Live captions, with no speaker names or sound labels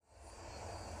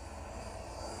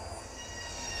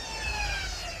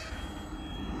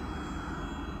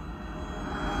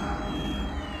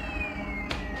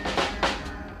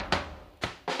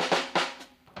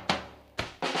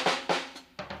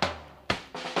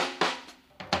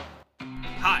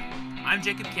I'm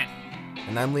Jacob Kent.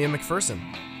 And I'm Liam McPherson.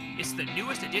 It's the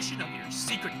newest edition of your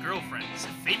secret girlfriend's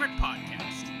favorite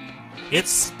podcast. It's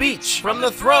Speech from the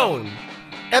Throne,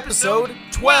 episode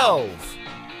 12.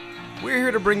 We're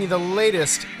here to bring you the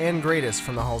latest and greatest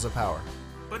from the halls of power.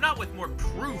 But not with more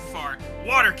proof our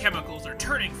water chemicals are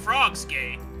turning frogs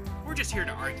gay. We're just here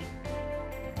to argue.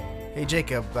 Hey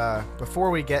Jacob, before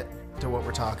we get to what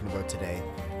we're talking about today,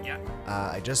 Yeah.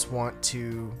 I just want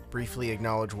to briefly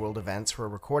acknowledge world events. We're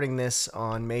recording this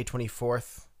on May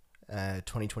 24th,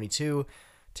 2022.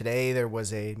 Today there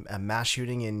was a mass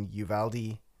shooting in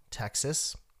Uvalde,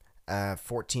 Texas.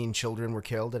 14 children were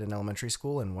killed at an elementary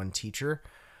school and one teacher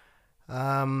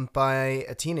by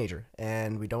a teenager,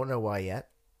 and we don't know why yet.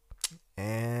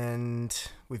 And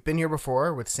we've been here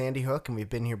before with Sandy Hook, and we've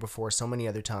been here before so many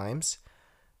other times.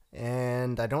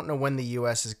 And I don't know when the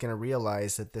U.S. is going to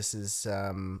realize that this is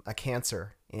a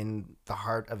cancer in the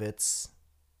heart of its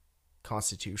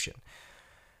constitution.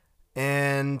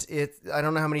 And I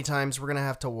don't know how many times we're going to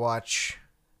have to watch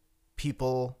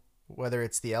people, whether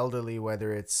it's the elderly,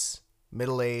 whether it's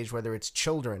middle-aged, whether it's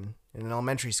children in an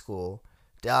elementary school,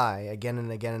 die again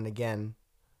and again and again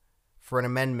for an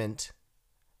amendment,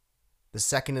 the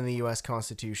second in the U.S.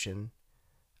 Constitution,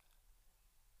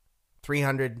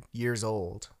 300 years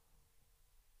old.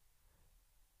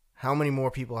 How many more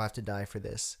people have to die for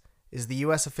this? Is the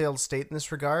U.S. a failed state in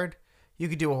this regard? You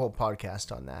could do a whole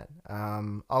podcast on that.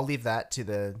 I'll leave that to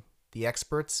the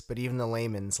experts, but even the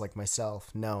laymen's like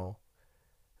myself know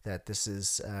that this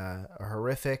is a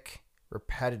horrific,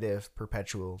 repetitive,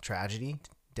 perpetual tragedy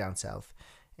down south.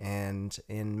 And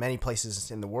in many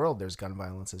places in the world, there's gun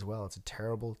violence as well. It's a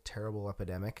terrible, terrible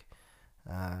epidemic.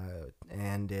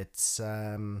 And it's,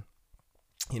 I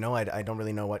don't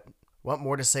really know what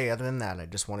more to say other than that. I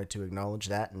just wanted to acknowledge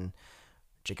that. And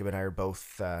Jacob and I are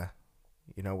both,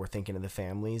 we're thinking of the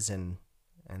families and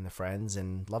the friends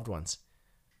and loved ones.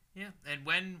 Yeah, and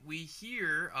when we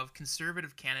hear of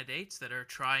conservative candidates that are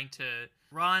trying to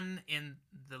run in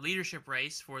the leadership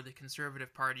race for the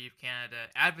Conservative Party of Canada,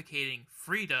 advocating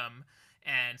freedom,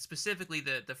 and specifically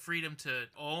the freedom to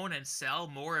own and sell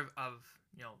more of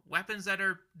weapons that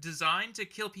are designed to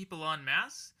kill people en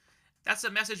masse, that's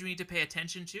a message we need to pay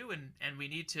attention to, and we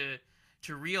need to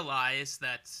realize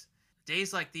that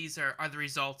days like these are the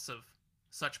results of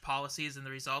such policies and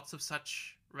the results of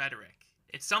such rhetoric.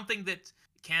 It's something that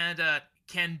Canada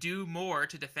can do more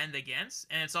to defend against,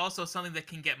 and it's also something that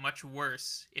can get much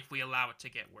worse if we allow it to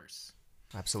get worse.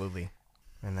 Absolutely.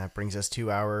 And that brings us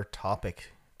to our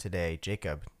topic today.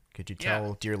 Jacob, could you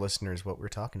tell dear listeners what we're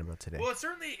talking about today? Well,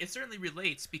 it certainly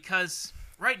relates, because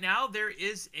right now there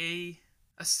is a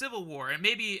civil war, and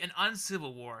maybe an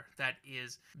uncivil war, that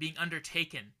is being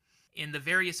undertaken in the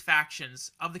various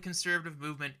factions of the conservative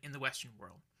movement in the Western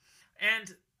world.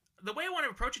 And the way I want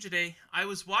to approach it today, I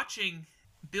was watching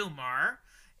Bill Maher,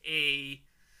 he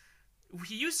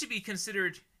used to be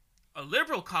considered a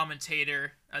liberal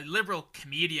commentator, a liberal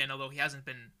comedian, although he hasn't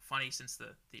been funny since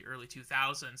the early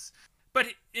 2000s. But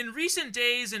in recent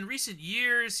days, in recent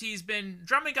years, he's been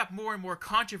drumming up more and more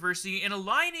controversy and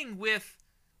aligning with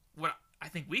what I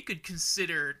think we could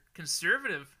consider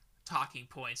conservative talking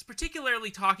points, particularly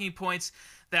talking points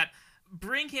that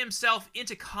bring himself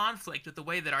into conflict with the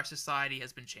way that our society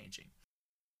has been changing.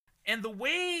 And the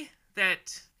way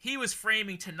that he was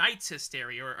framing tonight's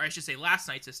hysteria, or I should say last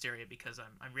night's hysteria, because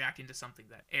I'm reacting to something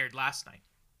that aired last night,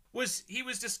 was he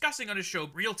was discussing on his show,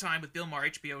 Real Time with Bill Maher,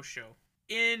 HBO show,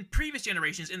 in previous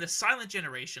generations, in the silent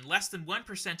generation, less than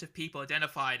 1% of people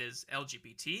identified as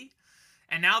LGBT,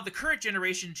 and now the current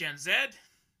generation, Gen Z,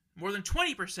 more than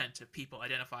 20% of people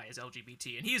identify as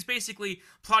LGBT. And he is basically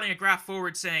plotting a graph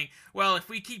forward saying, well, if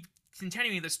we keep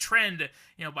continuing this trend,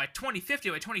 by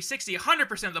 2050, by 2060,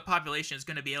 100% of the population is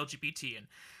going to be LGBT. And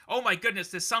oh my goodness,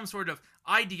 there's some sort of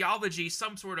ideology,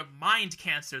 some sort of mind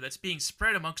cancer that's being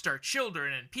spread amongst our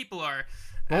children, and people are...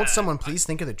 Won't someone please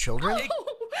think of the children? Won't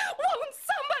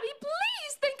somebody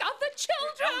please think of the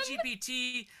children?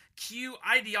 LGBTQ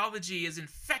ideology is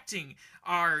infecting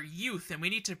our youth, and we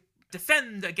need to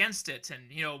defend against it,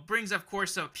 and brings, of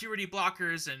course, up purity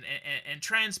blockers and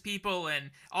trans people,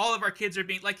 and all of our kids are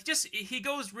being he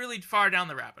goes really far down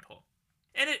the rabbit hole.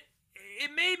 And it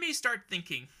made me start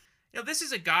thinking, this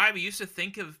is a guy we used to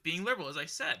think of being liberal, as I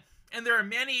said. And there are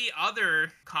many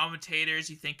other commentators.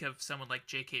 You think of someone like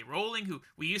J.K. Rowling, who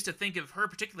we used to think of her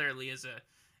particularly as a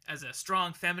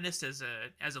strong feminist, as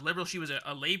a liberal. She was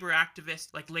a labor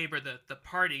activist, like Labour, the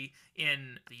party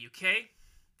in the UK.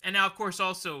 And now, of course,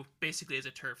 also basically as a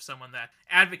TERF, someone that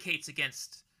advocates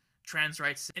against trans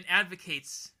rights and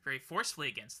advocates very forcefully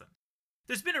against them.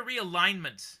 There's been a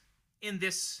realignment in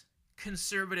this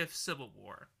conservative civil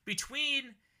war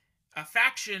between a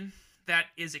faction that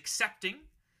is accepting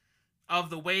of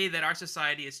the way that our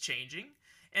society is changing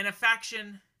and a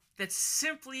faction that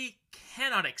simply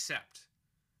cannot accept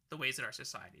the ways that our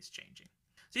society is changing.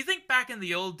 So you think back in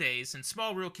the old days in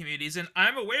small rural communities, and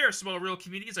I'm aware of small rural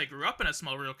communities, I grew up in a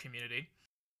small rural community.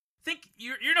 Think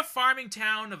you're in a farming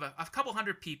town of a couple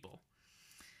hundred people.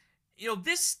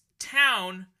 This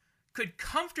town could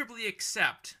comfortably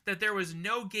accept that there was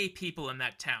no gay people in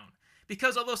that town.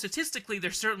 Because although statistically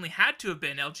there certainly had to have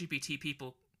been LGBT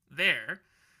people there,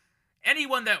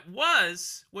 anyone that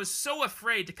was so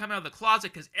afraid to come out of the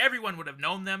closet because everyone would have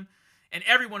known them, and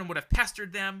everyone would have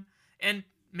pestered them, and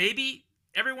maybe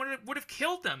everyone would have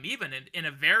killed them, even in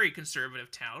a very conservative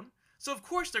town. So of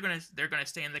course they're gonna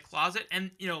stay in the closet.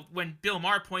 And when Bill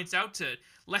Maher points out to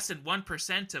less than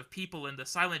 1% of people in the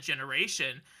silent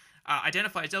generation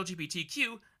identify as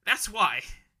LGBTQ, that's why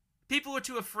people are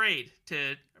too afraid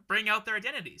to bring out their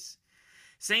identities.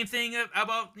 Same thing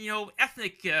about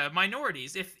ethnic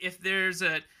minorities. If there's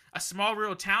a small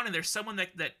rural town and there's someone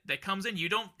that comes in, you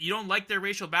don't like their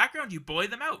racial background, you bully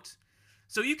them out.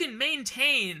 So you can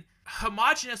maintain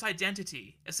homogenous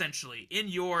identity essentially in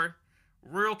your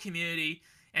rural community,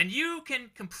 and you can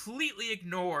completely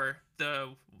ignore the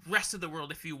rest of the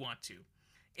world if you want to.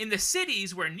 In the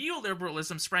cities where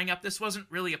neoliberalism sprang up, this wasn't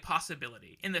really a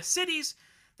possibility. In the cities,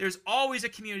 there's always a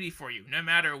community for you, no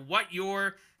matter what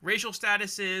your racial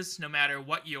status is, no matter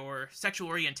what your sexual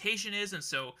orientation is. And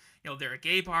so, there are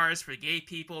gay bars for gay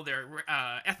people, there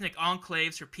are ethnic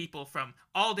enclaves for people from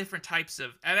all different types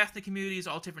of ethnic communities,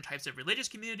 all different types of religious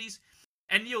communities.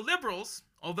 And neoliberals,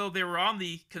 although they were on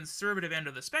the conservative end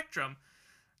of the spectrum,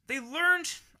 they learned,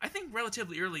 I think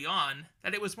relatively early on,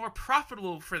 that it was more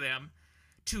profitable for them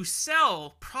to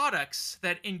sell products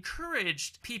that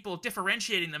encouraged people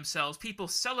differentiating themselves, people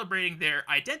celebrating their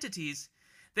identities,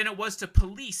 than it was to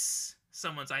police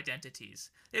someone's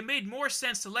identities. It made more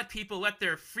sense to let people let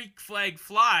their freak flag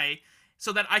fly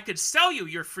so that I could sell you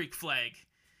your freak flag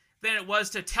than it was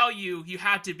to tell you you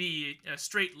had to be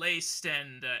straight-laced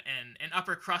and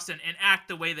upper crust and act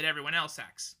the way that everyone else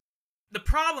acts. The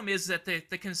problem is that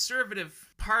the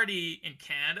Conservative Party in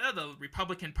Canada, the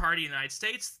Republican Party in the United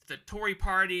States, the Tory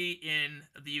Party in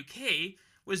the UK,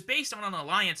 was based on an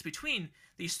alliance between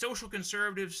these social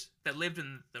conservatives that lived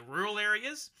in the rural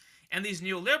areas and these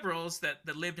neoliberals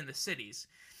that lived in the cities.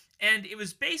 And it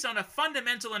was based on a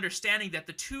fundamental understanding that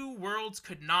the two worlds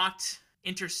could not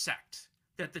intersect,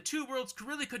 that the two worlds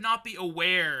really could not be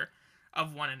aware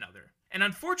of one another. And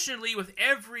unfortunately, with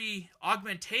every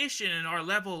augmentation in our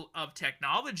level of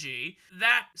technology,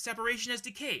 that separation has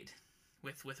decayed.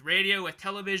 With radio, with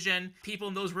television, people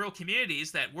in those rural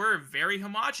communities that were very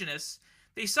homogenous,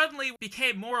 they suddenly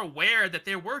became more aware that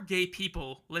there were gay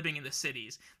people living in the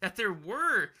cities, that there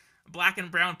were black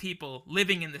and brown people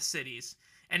living in the cities.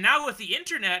 And now with the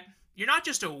internet, you're not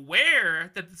just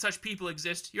aware that such people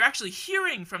exist, you're actually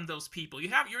hearing from those people.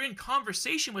 You're in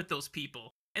conversation with those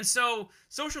people. And so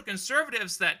social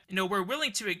conservatives that, were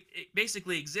willing to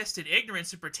basically exist in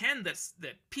ignorance and pretend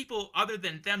that people other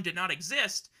than them did not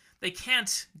exist, they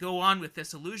can't go on with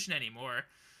this illusion anymore.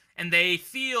 And they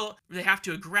feel they have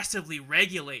to aggressively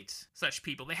regulate such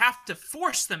people. They have to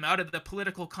force them out of the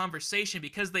political conversation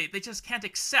because they just can't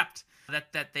accept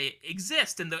that they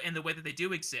exist in the way that they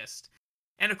do exist.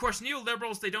 And of course,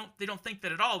 neoliberals, they don't think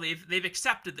that at all. They've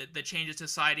accepted the change in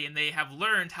society, and they have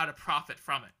learned how to profit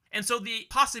from it. And so the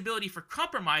possibility for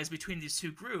compromise between these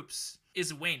two groups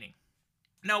is waning.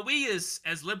 Now, we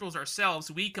as liberals ourselves,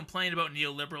 we complain about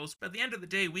neoliberals, but at the end of the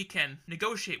day, we can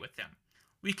negotiate with them.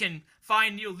 We can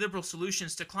find neoliberal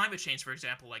solutions to climate change, for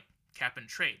example, like cap and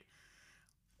trade.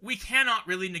 We cannot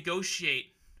really negotiate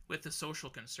with the social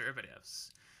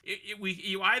conservatives.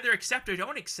 You either accept or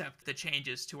don't accept the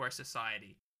changes to our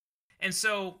society. And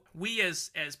so we as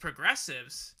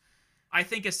progressives, I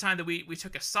think it's time that we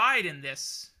took a side in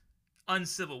this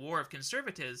uncivil war of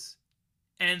conservatives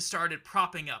and started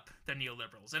propping up the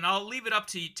neoliberals. And I'll leave it up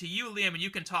to you, Liam, and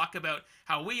you can talk about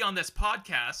how we on this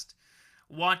podcast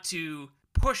want to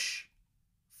push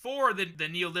for the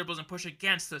neoliberals and push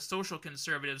against the social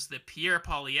conservatives, the Pierre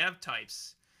Poilievre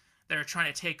types that are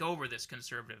trying to take over this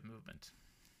conservative movement.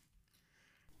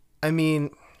 I mean,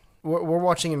 we're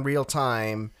watching in real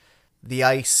time the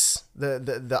ice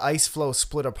flow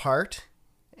split apart,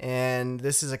 and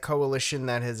this is a coalition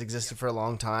that has existed for a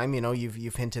long time.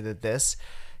 You've hinted at this,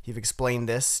 you've explained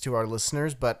this to our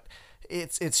listeners, but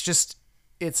it's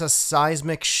a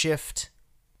seismic shift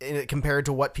compared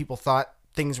to what people thought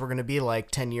things were going to be like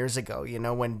 10 years ago. You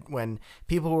know, when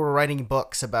people were writing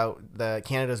books about the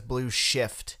Canada's blue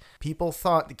shift, people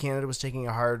thought that Canada was taking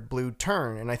a hard blue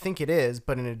turn, and I think it is,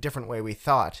 but in a different way we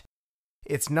thought.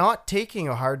 It's not taking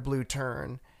a hard blue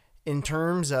turn in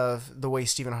terms of the way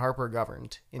Stephen Harper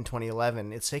governed in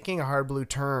 2011. It's taking a hard blue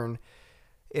turn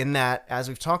in that, as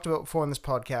we've talked about before in this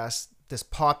podcast, this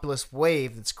populist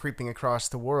wave that's creeping across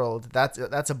the world,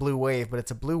 that's a blue wave, but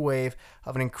it's a blue wave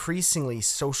of an increasingly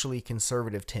socially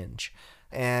conservative tinge.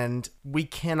 And we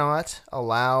cannot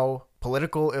allow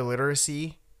political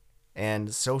illiteracy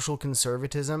and social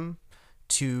conservatism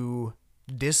to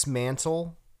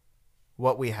dismantle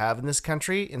what we have in this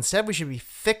country. Instead, we should be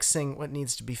fixing what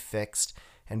needs to be fixed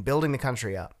and building the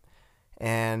country up.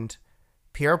 And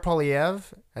Pierre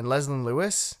Poilievre and Leslie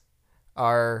Lewis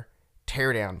are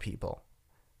teardown people.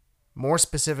 More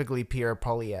specifically, Pierre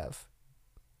Poilievre.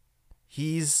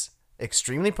 He's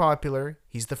extremely popular.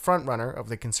 He's the front runner of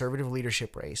the conservative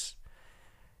leadership race.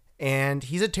 And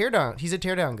he's a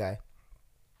teardown guy.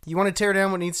 You want to tear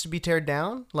down what needs to be teared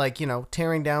down? Like, you know,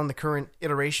 tearing down the current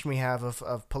iteration we have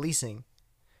of policing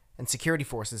and security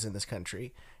forces in this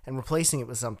country and replacing it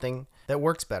with something that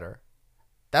works better.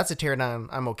 That's a teardown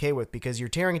I'm okay with, because you're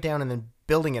tearing it down and then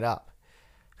building it up.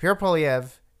 Pierre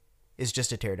Poilievre is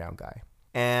just a teardown guy.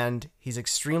 And he's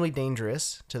extremely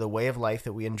dangerous to the way of life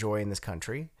that we enjoy in this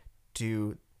country,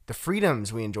 to the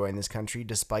freedoms we enjoy in this country,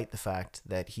 despite the fact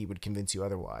that he would convince you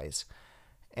otherwise.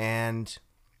 And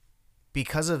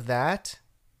because of that,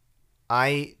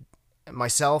 I,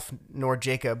 myself, nor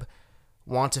Jacob,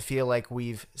 want to feel like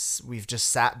we've just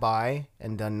sat by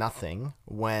and done nothing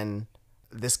when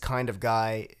this kind of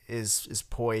guy is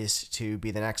poised to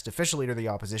be the next official leader of the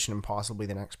opposition and possibly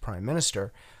the next prime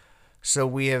minister. So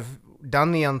we have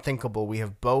done the unthinkable. We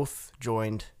have both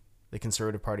joined the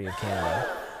Conservative Party of Canada.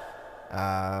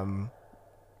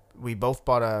 We both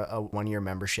bought a one-year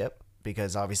membership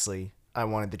because obviously I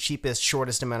wanted the cheapest,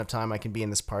 shortest amount of time I can be in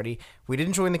this party. We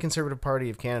didn't join the Conservative Party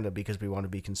of Canada because we want to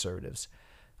be conservatives.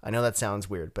 I know that sounds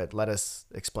weird, but let us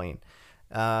explain.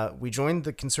 We joined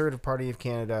the Conservative Party of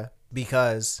Canada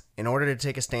because in order to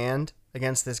take a stand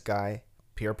against this guy,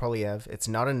 Pierre Poilievre, it's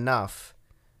not enough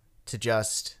to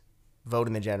just vote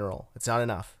in the general. It's not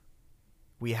enough.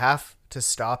 We have to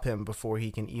stop him before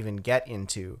he can even get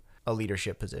into a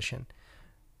leadership position.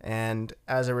 And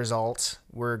as a result,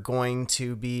 we're going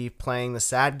to be playing the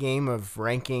sad game of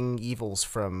ranking evils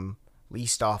from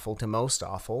least awful to most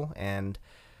awful. And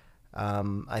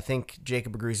I think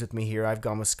Jacob agrees with me here. I've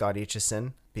gone with Scott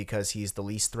Aitchison because he's the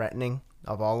least threatening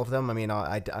of all of them. I mean,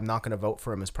 I'm not going to vote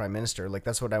for him as prime minister. Like,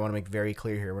 that's what I want to make very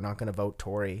clear here. We're not going to vote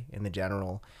Tory in the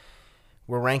general.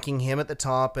 We're ranking him at the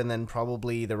top, and then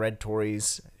probably the Red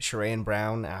Tories, Sheree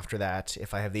Brown after that.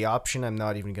 If I have the option, I'm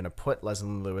not even going to put Leslie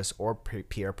Lewis or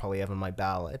Pierre Poilievre on my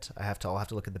ballot. I'll have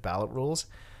to look at the ballot rules.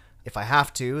 If I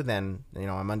have to, then, you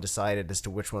know, I'm undecided as to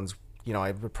which ones. You know,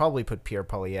 I would probably put Pierre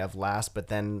Poilievre last, but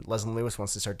then Leslie Lewis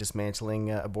wants to start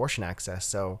dismantling abortion access.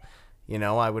 So, you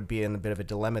know, I would be in a bit of a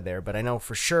dilemma there. But I know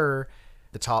for sure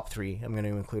the top three I'm going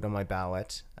to include on my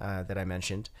ballot that I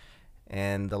mentioned.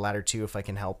 And the latter two, if I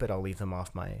can help it, I'll leave them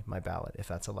off my ballot if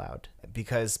that's allowed.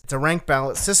 Because it's a ranked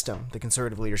ballot system, the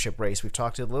Conservative leadership race. We've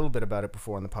talked a little bit about it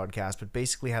before on the podcast, but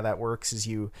basically how that works is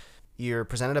you're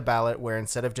presented a ballot where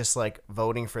instead of just like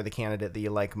voting for the candidate that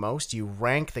you like most, you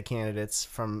rank the candidates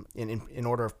from in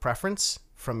order of preference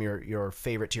from your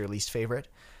favorite to your least favorite.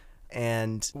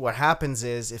 And what happens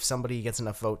is if somebody gets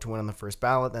enough vote to win on the first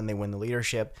ballot, then they win the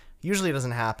leadership. Usually it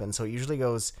doesn't happen. So it usually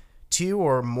goes 2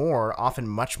 or more, often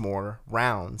much more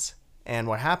rounds. And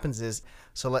what happens is,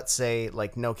 so let's say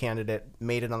like no candidate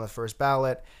made it on the first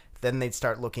ballot, then they'd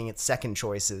start looking at second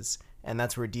choices. And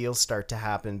that's where deals start to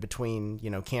happen between, you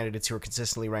know, candidates who are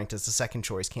consistently ranked as the second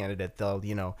choice candidate. They'll,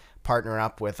 you know, partner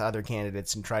up with other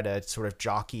candidates and try to sort of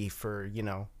jockey for, you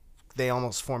know, they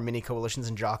almost form mini coalitions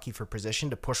and jockey for position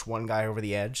to push one guy over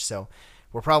the edge. So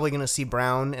we're probably going to see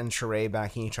Brown and Sheree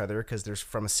backing each other because they're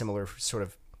from a similar sort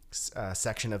of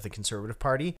section of the Conservative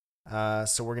Party.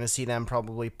 So we're going to see them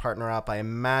probably partner up. I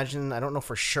imagine, I don't know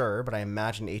for sure, but I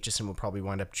imagine Aitchison will probably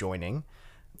wind up joining.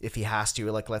 If he has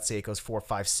to, like let's say it goes 4,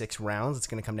 5, 6 rounds, it's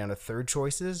going to come down to third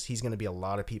choices. He's going to be a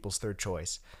lot of people's third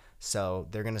choice. So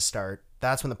they're going to start,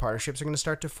 that's when the partnerships are going to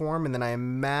start to form. And then I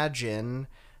imagine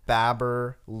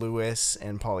Baber, Lewis,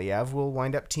 and Poilievre will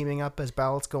wind up teaming up as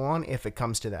ballots go on, if it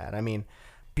comes to that. I mean,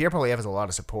 Pierre Poilievre has a lot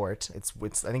of support. It's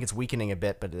I think it's weakening a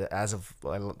bit, but as of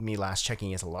me last checking,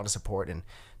 he has a lot of support, and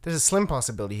there's a slim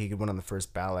possibility he could win on the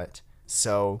first ballot.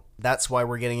 So that's why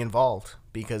we're getting involved,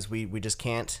 because we just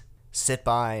can't sit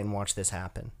by and watch this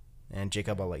happen. And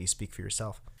Jacob, I'll let you speak for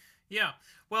yourself. Yeah.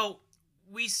 Well,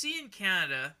 we see in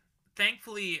Canada,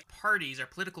 thankfully, parties, our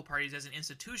political parties as an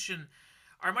institution,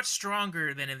 are much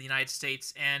stronger than in the United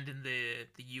States and in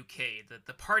the UK.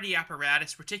 The party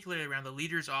apparatus, particularly around the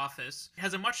leader's office,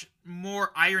 has a much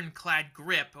more ironclad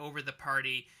grip over the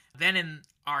party than in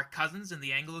our cousins in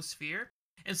the Anglosphere.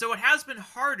 And so it has been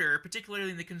harder, particularly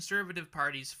in the conservative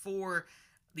parties, for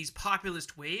these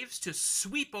populist waves to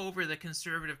sweep over the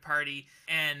Conservative Party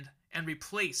and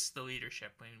replace the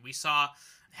leadership. I mean, we saw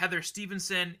Heather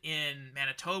Stevenson in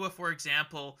Manitoba, for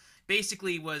example,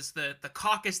 basically was the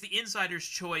caucus, the insider's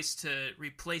choice to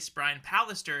replace Brian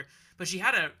Pallister, but she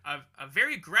had a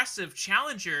very aggressive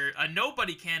challenger, a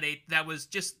nobody candidate that was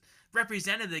just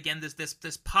represented again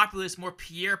this populist, more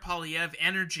Pierre Poilievre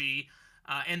energy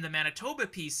in the Manitoba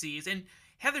PCs. And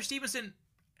Heather Stevenson,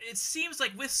 it seems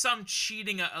like with some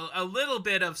cheating, a little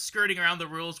bit of skirting around the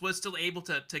rules, was still able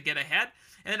to get ahead.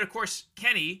 And then, of course,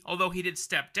 Kenny, although he did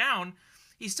step down,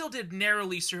 he still did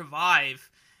narrowly survive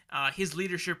his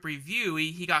leadership review.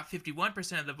 He got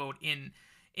 51% of the vote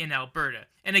in Alberta.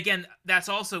 And again, that's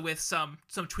also with some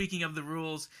tweaking of the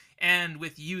rules and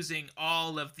with using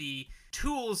all of the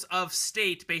tools of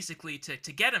state, basically,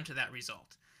 to get him to that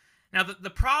result. Now, the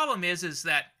problem is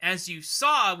that, as you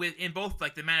saw in both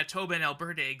like the Manitoba and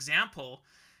Alberta example,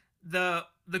 the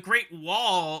Great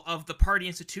Wall of the party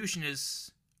institution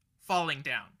is falling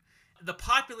down. The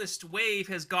populist wave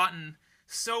has gotten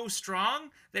so strong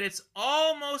that it's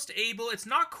almost able, it's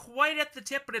not quite at the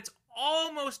tip, but it's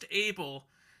almost able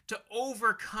to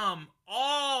overcome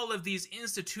all of these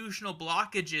institutional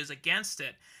blockages against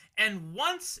it. And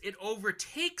once it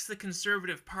overtakes the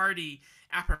Conservative Party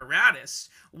apparatus,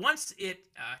 once it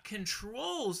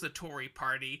controls the Tory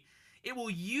party, it will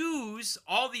use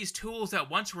all these tools that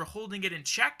once were holding it in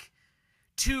check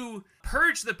to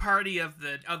purge the party of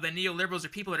the neoliberals or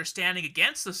people that are standing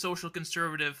against the social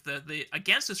conservative,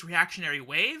 against this reactionary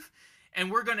wave.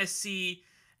 And we're going to see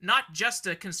not just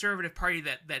a conservative party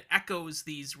that echoes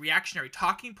these reactionary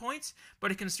talking points,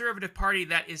 but a conservative party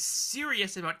that is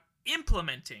serious about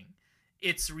implementing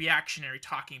its reactionary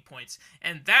talking points.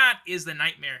 And that is the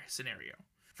nightmare scenario.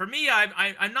 For me,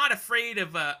 I'm not afraid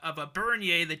of a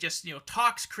Bernier that just,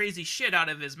 talks crazy shit out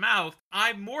of his mouth.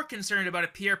 I'm more concerned about a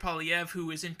Pierre Poilievre who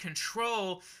is in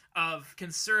control of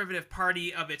Conservative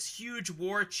Party, of its huge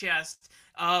war chest,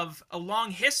 of a long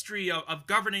history of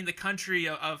governing the country,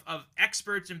 of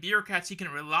experts and bureaucrats he can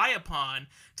rely upon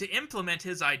to implement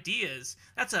his ideas.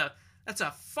 That's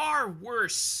a far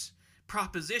worse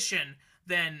proposition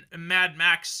than Mad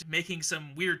Max making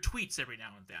some weird tweets every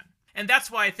now and then. And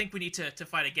that's why I think we need to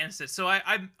fight against it. So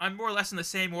I'm more or less in the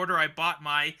same order. I bought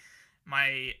my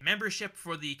membership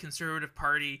for the Conservative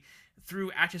Party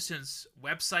through Atchison's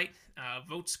website,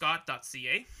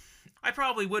 votescott.ca. I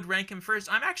probably would rank him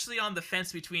first. I'm actually on the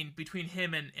fence between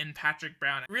him and Patrick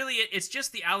Brown. Really, it's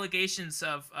just the allegations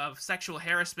of sexual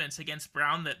harassment against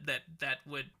Brown that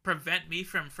would prevent me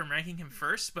from ranking him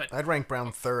first. But I'd rank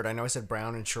Brown third. I know I said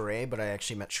Brown and Charest, but I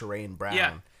actually meant Charest and Brown.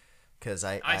 Yeah. Because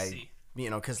I see.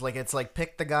 Because it's like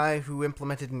pick the guy who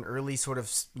implemented an early sort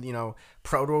of,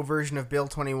 proto version of Bill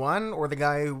 21 or the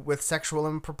guy with sexual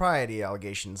impropriety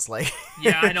allegations. Like,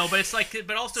 yeah, I know, but it's like,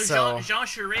 but also So- Jean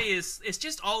Charest it's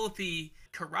just all of the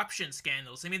corruption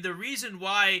scandals. I mean, the reason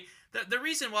why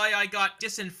I got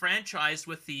disenfranchised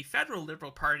with the Federal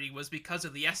Liberal Party was because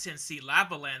of the SNC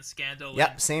Lavalin scandal.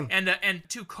 Yep, same. And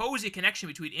too cozy connection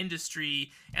between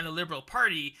industry and the Liberal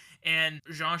Party. And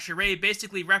Jean Charest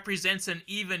basically represents an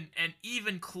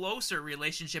even closer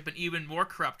relationship, an even more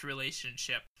corrupt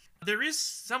relationship. There is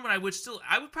someone I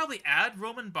would probably add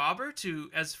Roman Bobber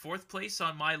as fourth place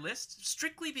on my list,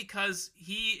 strictly because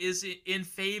he is in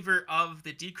favor of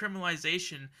the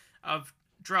decriminalization of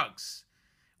drugs,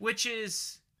 which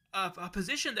is a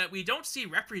position that we don't see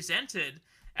represented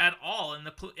at all in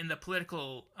the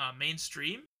political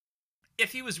mainstream.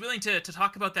 If he was willing to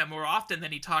talk about that more often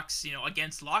than he talks,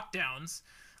 against lockdowns,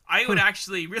 I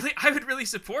would really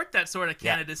support that sort of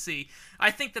candidacy. Yeah.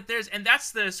 I think that and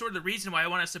that's the sort of the reason why I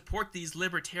want to support these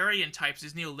libertarian types,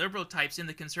 these neoliberal types in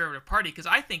the Conservative Party, because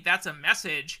I think that's a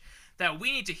message that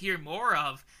we need to hear more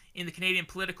of in the Canadian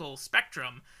political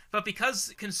spectrum. But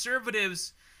because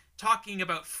conservatives talking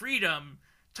about freedom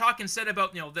talk instead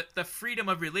about the freedom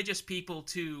of religious people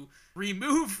to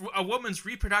remove a woman's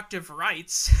reproductive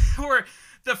rights, or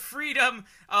the freedom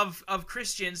of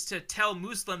Christians to tell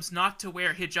Muslims not to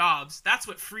wear hijabs. That's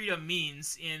what freedom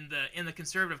means in the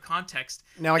conservative context.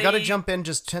 Now I got to jump in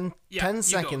just 10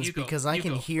 seconds because I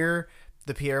can hear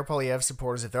the Pierre Poilievre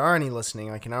supporters, if there are any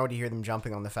listening, I can already hear them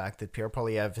jumping on the fact that Pierre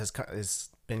Poilievre has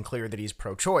been clear that he's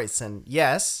pro-choice, and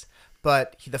yes.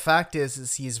 But the fact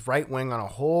is he's right-wing on a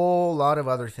whole lot of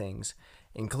other things.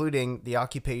 including the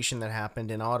occupation that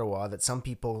happened in Ottawa that some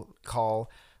people call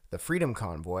the Freedom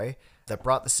Convoy that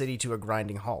brought the city to a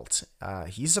grinding halt.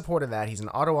 He supported that. He's an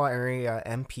Ottawa area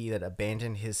MP that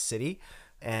abandoned his city.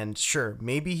 And sure,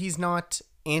 maybe he's not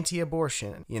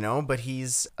anti-abortion, but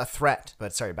he's a threat.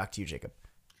 But sorry, back to you, Jacob.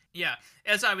 Yeah,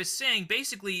 as I was saying,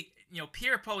 basically,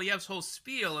 Pierre Poilievre's whole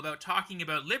spiel about talking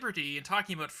about liberty and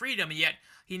talking about freedom, and yet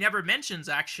he never mentions,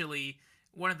 actually,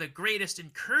 one of the greatest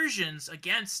incursions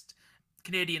against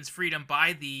Canadians' freedom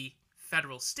by the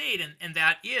federal state, and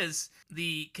that is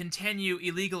the continued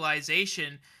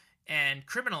illegalization and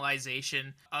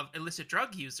criminalization of illicit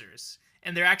drug users.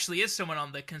 And there actually is someone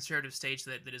on the conservative stage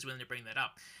that is willing to bring that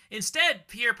up. Instead,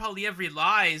 Pierre Poilievre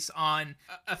relies on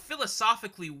a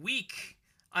philosophically weak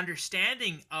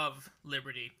understanding of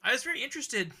liberty. I was very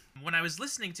interested when I was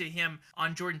listening to him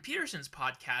on Jordan Peterson's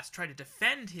podcast try to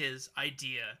defend his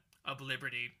idea of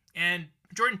liberty. And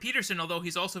Jordan Peterson, although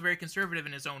he's also very conservative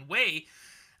in his own way,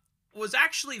 was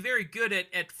actually very good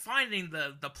at finding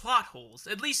the plot holes,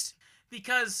 at least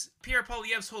because Pierre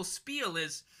Poilievre's whole spiel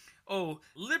is,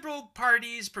 liberal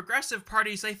parties, progressive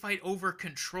parties, they fight over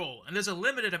control, and there's a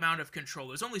limited amount of control.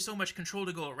 There's only so much control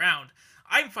to go around.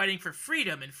 I'm fighting for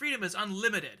freedom, and freedom is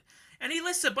unlimited. And he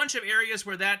lists a bunch of areas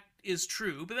where that is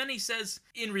true, but then he says,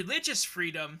 in religious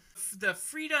freedom, the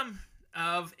freedom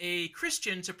of a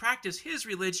Christian to practice his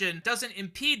religion doesn't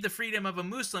impede the freedom of a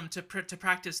Muslim to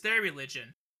practice their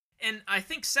religion. And I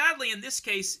think, sadly, in this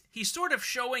case, he's sort of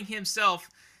showing himself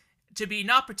to be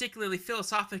not particularly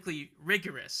philosophically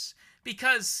rigorous.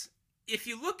 Because if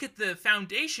you look at the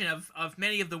foundation of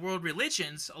many of the world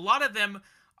religions, a lot of them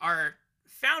are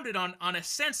founded on a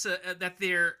sense that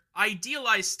their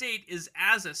idealized state is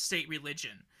as a state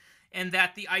religion. And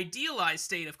that the idealized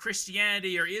state of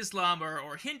Christianity or Islam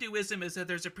or Hinduism is that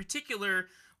there's a particular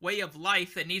way of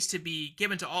life that needs to be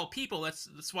given to all people.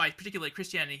 That's why particularly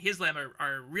Christianity and Islam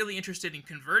are really interested in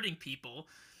converting people.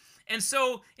 And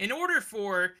so in order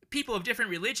for people of different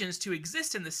religions to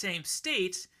exist in the same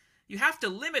state, you have to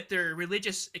limit their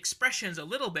religious expressions a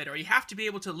little bit, or you have to be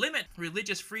able to limit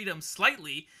religious freedom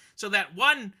slightly so that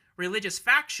one religious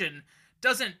faction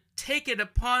doesn't take it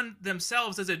upon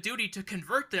themselves as a duty to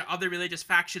convert the other religious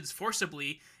factions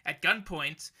forcibly at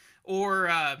gunpoint, or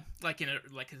like in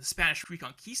the Spanish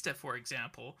Reconquista, for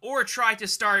example, or try to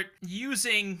start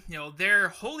using their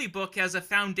holy book as a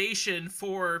foundation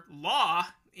for law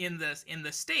in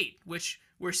the state, which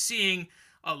we're seeing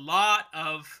a lot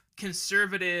of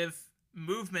conservative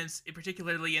movements,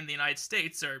 particularly in the United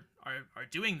States, are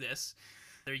doing this.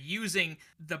 They're using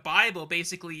the Bible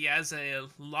basically as a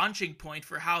launching point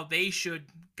for how they should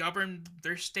govern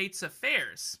their state's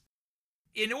affairs.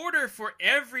 In order for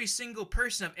every single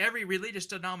person of every religious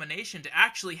denomination to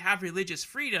actually have religious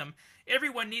freedom,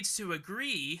 everyone needs to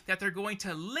agree that they're going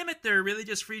to limit their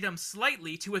religious freedom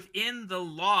slightly to within the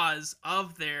laws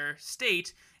of their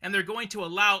state, and they're going to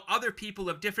allow other people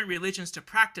of different religions to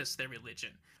practice their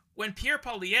religion. When Pierre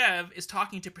Poilievre is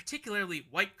talking to particularly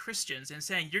white Christians and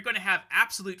saying you're going to have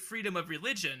absolute freedom of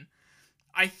religion,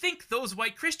 I think those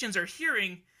white Christians are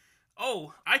hearing,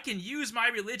 I can use my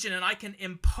religion and I can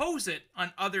impose it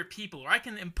on other people, or I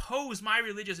can impose my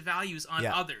religious values on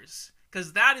others.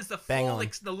 Because that is the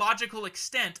the logical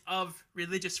extent of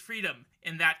religious freedom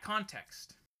in that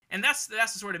context. And that's the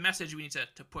sort of message we need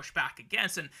to push back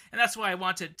against. And that's why I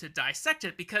wanted to dissect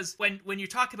it, because when you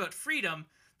talk about freedom,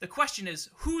 the question is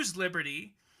whose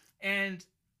liberty and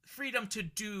freedom to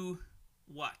do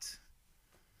what?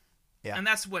 Yeah. And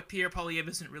that's what Pierre Poilievre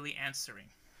isn't really answering.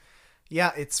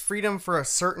 Yeah, it's freedom for a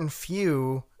certain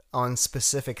few on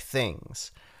specific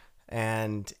things.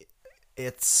 And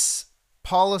it's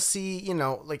policy,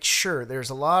 sure, there's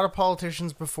a lot of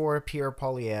politicians before Pierre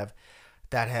Poilievre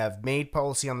that have made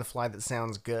policy on the fly that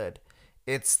sounds good.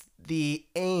 It's the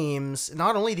aims,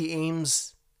 not only the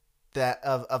aims that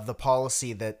of the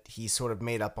policy that he sort of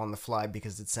made up on the fly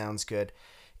because it sounds good,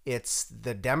 it's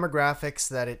the demographics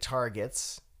that it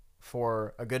targets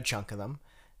for a good chunk of them.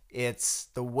 It's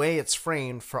the way it's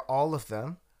framed for all of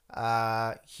them.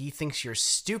 He thinks you're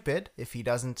stupid if he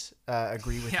doesn't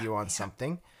agree with you on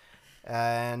something.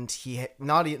 And he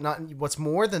not what's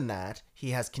more than that,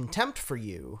 he has contempt for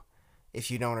you if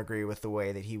you don't agree with the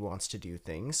way that he wants to do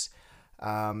things.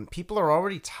 People are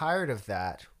already tired of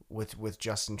that with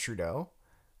Justin Trudeau,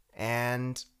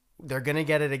 and they're going to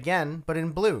get it again, but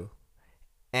in blue.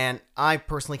 And I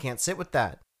personally can't sit with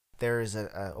that. There is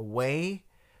a way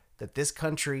that this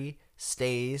country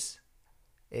stays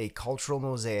a cultural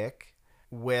mosaic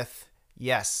with,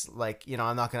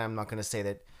 I'm not gonna say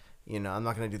that, I'm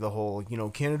not gonna do the whole,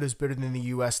 Canada's better than the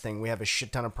US thing. We have a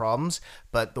shit ton of problems,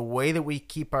 but the way that we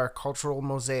keep our cultural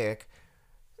mosaic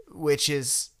which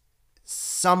is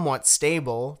somewhat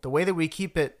stable, the way that we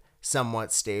keep it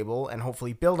somewhat stable and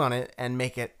hopefully build on it and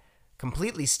make it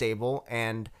completely stable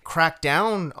and crack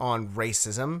down on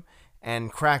racism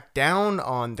and crack down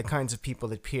on the kinds of people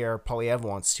that Pierre Poilievre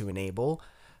wants to enable,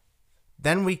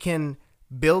 then we can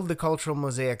build the cultural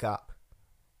mosaic up.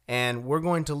 And we're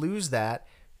going to lose that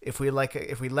if we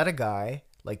let a guy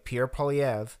like Pierre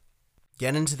Poilievre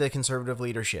get into the Conservative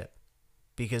leadership,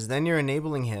 because then you're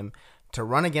enabling him to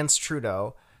run against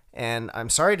Trudeau. And I'm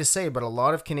sorry to say, but a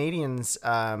lot of Canadians,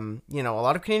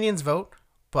 vote,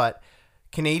 but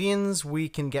Canadians, we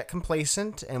can get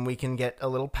complacent and we can get a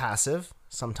little passive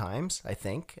sometimes, I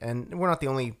think. And we're not the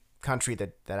only country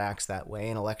that acts that way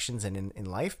in elections and in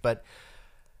life, but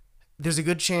there's a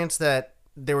good chance that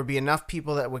there would be enough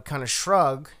people that would kind of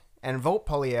shrug and vote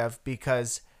Poilievre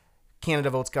because Canada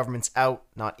votes governments out,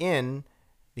 not in,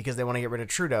 because they want to get rid of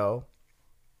Trudeau.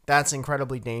 That's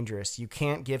incredibly dangerous. You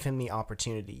can't give him the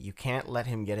opportunity. You can't let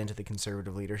him get into the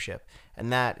Conservative leadership.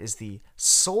 And that is the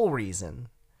sole reason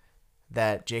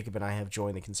that Jacob and I have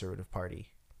joined the Conservative Party.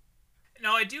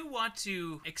 Now, I do want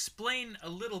to explain a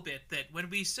little bit that when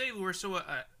we say we're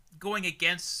going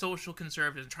against social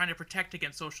conservatives, trying to protect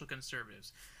against social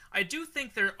conservatives, I do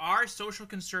think there are social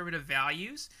conservative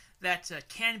values that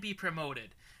can be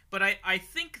promoted. But I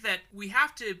think that we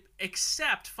have to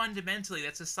accept fundamentally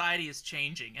that society is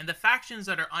changing. And the factions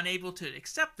that are unable to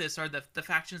accept this are the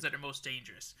factions that are most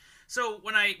dangerous. So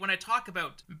when I talk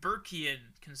about Burkean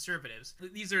conservatives,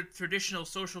 these are traditional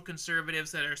social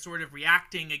conservatives that are sort of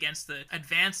reacting against the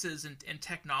advances in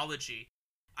technology.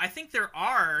 I think there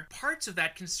are parts of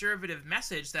that conservative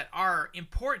message that are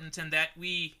important and that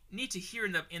we need to hear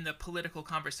in the political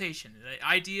conversation. The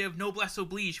idea of noblesse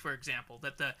oblige, for example,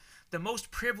 that the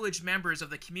most privileged members of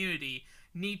the community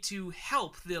need to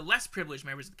help the less privileged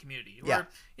members of the community. Yeah.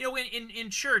 Or, in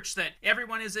church, that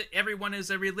everyone is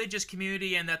a religious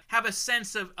community and that have a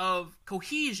sense of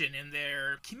cohesion in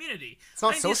their community. It's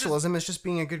not socialism, it's just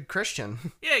being a good Christian.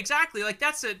 Yeah, exactly. Like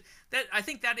I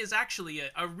think that is actually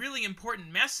a really important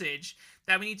message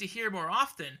that we need to hear more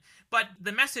often. But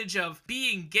the message of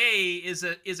being gay is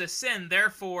a sin,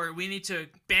 therefore we need to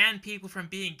ban people from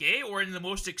being gay, or in the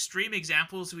most extreme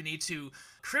examples, we need to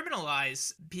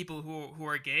criminalize people who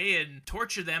are gay and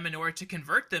torture them in order to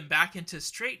convert them back into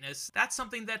straightness. That's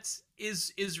something that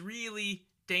is really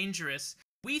dangerous.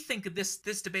 We think of this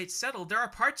debate's settled. There are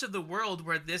parts of the world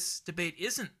where this debate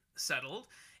isn't settled,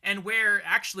 and where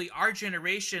actually our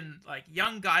generation, like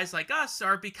young guys like us,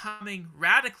 are becoming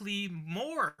radically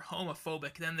more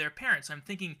homophobic than their parents. I'm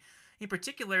thinking in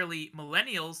particularly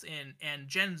millennials and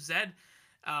Gen Z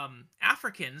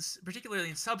Africans, particularly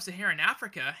in sub-Saharan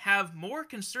Africa, have more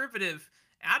conservative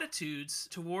attitudes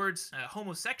towards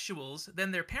homosexuals than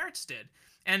their parents did.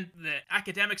 And the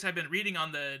academics I've been reading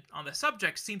on the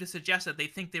subject seem to suggest that they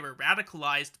think they were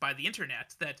radicalized by the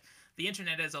internet, that the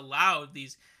internet has allowed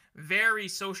these very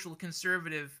social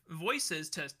conservative voices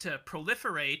to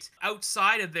proliferate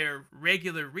outside of their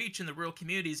regular reach in the rural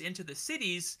communities into the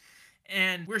cities.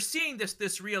 And we're seeing this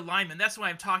realignment. That's why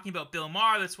I'm talking about Bill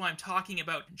Maher. That's why I'm talking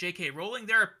about J.K. Rowling.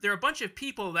 There are a bunch of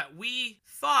people that we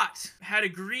thought had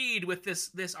agreed with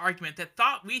this argument, that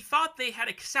we thought they had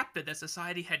accepted that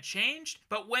society had changed,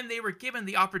 but when they were given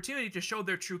the opportunity to show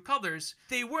their true colors,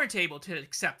 they weren't able to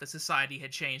accept that society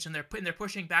had changed, and they're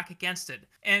pushing back against it.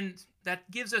 And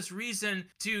that gives us reason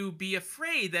to be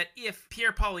afraid that if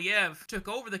Pierre Poilievre took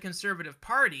over the Conservative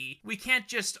Party, we can't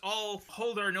just all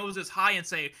hold our noses high and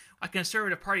say a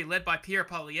Conservative Party led by Pierre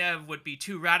Poilievre would be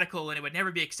too radical and it would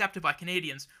never be accepted by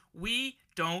Canadians. We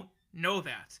don't know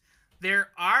that. There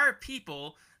are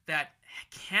people that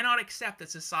cannot accept that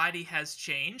society has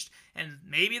changed, and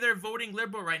maybe they're voting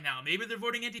Liberal right now, maybe they're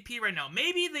voting NDP right now,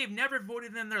 maybe they've never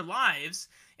voted in their lives,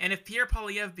 and if Pierre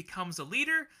Poilievre becomes a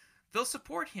leader, they'll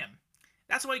support him.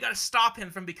 That's why you got to stop him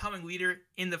from becoming leader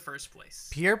in the first place.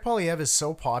 Pierre Poilievre is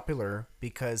so popular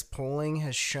because polling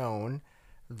has shown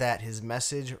that his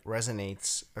message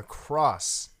resonates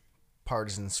across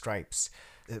partisan stripes.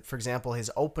 For example, his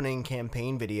opening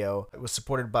campaign video was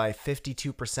supported by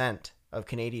 52% of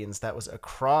Canadians. That was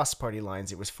across party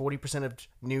lines. It was 40% of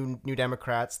New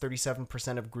Democrats,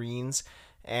 37% of Greens,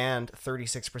 and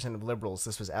 36% of Liberals.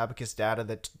 This was Abacus Data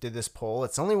that did this poll.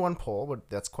 It's only one poll, but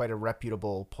that's quite a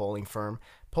reputable polling firm.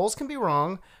 Polls can be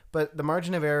wrong, but the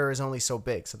margin of error is only so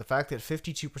big. So the fact that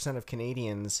 52% of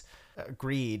Canadians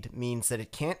agreed means that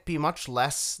it can't be much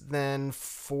less than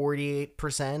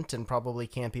 48% and probably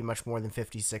can't be much more than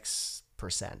 56%.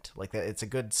 Like that, it's a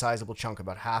good sizable chunk.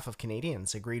 About half of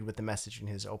Canadians agreed with the message in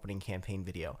his opening campaign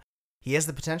video. He has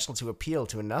the potential to appeal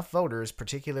to enough voters,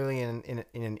 particularly in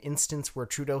an instance where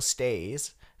Trudeau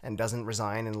stays and doesn't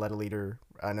resign and let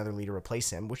another leader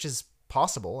replace him, which is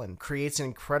possible, and creates an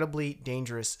incredibly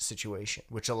dangerous situation,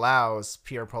 which allows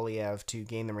Pierre Poilievre to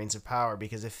gain the reins of power.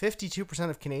 Because if 52%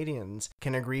 of Canadians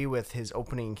can agree with his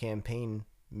opening campaign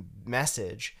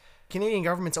message, Canadian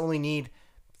governments only need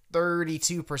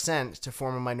 32% to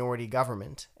form a minority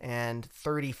government, and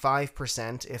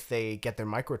 35% if they get their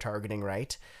micro-targeting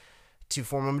right to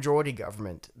form a majority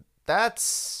government.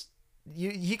 That's...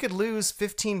 he could lose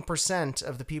 15%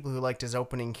 of the people who liked his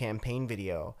opening campaign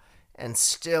video and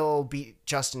still beat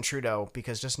Justin Trudeau,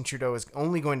 because Justin Trudeau is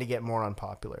only going to get more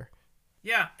unpopular.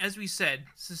 Yeah, as we said,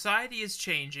 society is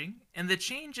changing, and the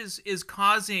change is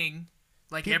causing...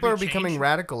 people are becoming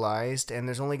radicalized, and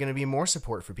there's only going to be more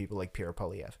support for people like Pierre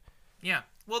Poilievre. Yeah.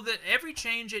 Well, every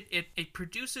change, it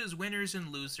produces winners and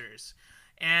losers.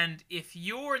 And if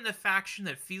you're in the faction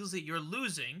that feels that you're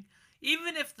losing,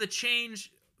 even if the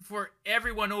change for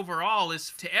everyone overall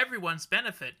is to everyone's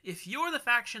benefit, if you're the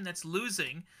faction that's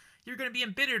losing, you're going to be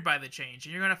embittered by the change,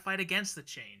 and you're going to fight against the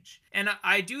change. And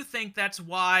I do think that's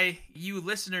why you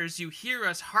listeners, you hear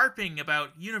us harping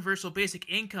about universal basic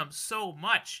income so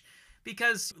much.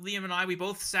 Because Liam and I, we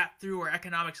both sat through our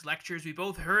economics lectures, we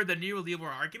both heard the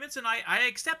neoliberal arguments, and I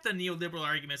accept the neoliberal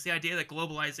arguments, the idea that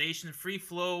globalization, free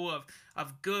flow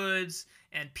of goods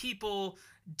and people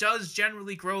does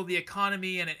generally grow the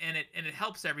economy, and it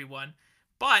helps everyone.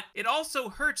 But it also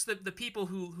hurts the people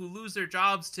who lose their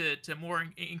jobs to more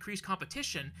increased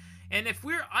competition. And if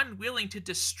we're unwilling to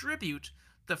distribute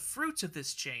the fruits of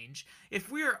this change,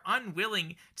 if we're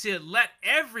unwilling to let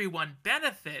everyone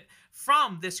benefit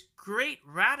from this great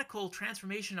radical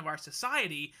transformation of our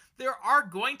society, there are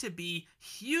going to be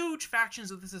huge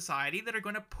factions of the society that are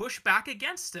going to push back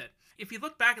against it. If you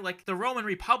look back at like the Roman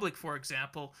Republic, for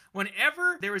example,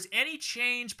 whenever there was any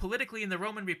change politically in the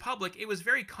Roman Republic, it was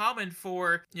very common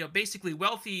for, basically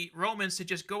wealthy Romans to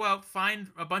just go out, find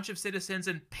a bunch of citizens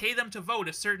and pay them to vote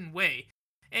a certain way.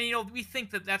 And, we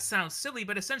think that sounds silly,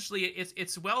 but essentially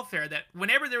it's welfare, that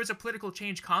whenever there was a political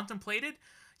change contemplated,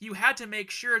 you had to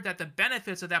make sure that the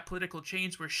benefits of that political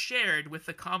change were shared with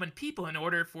the common people in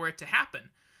order for it to happen.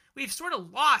 We've sort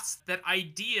of lost that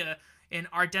idea in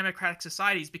our democratic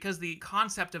societies because the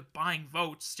concept of buying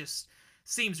votes just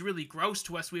seems really gross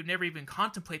to us. We've never even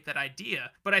contemplated that idea.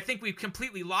 But I think we've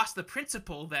completely lost the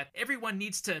principle that everyone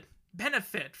needs to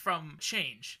benefit from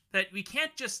change, that we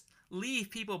can't just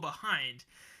leave people behind.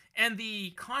 And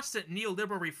the constant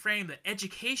neoliberal reframe that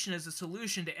education is a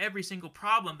solution to every single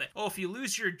problem, that, if you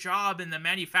lose your job in the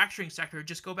manufacturing sector,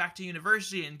 just go back to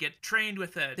university and get trained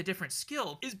with a different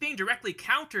skill, is being directly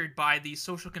countered by these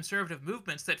social conservative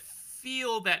movements that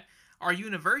feel that our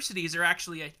universities are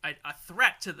actually a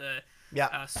threat to the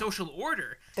social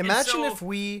order. Imagine if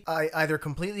we either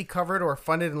completely covered or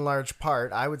funded in large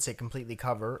part, I would say completely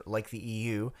cover, like the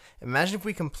EU. Imagine if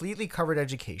we completely covered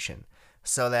education,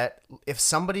 so that if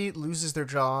somebody loses their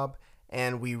job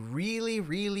and we really,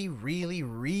 really, really,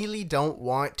 really don't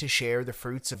want to share the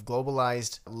fruits of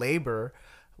globalized labor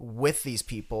with these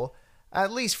people,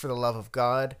 at least for the love of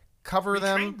God, cover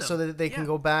them so that they can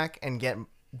go back and get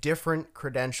different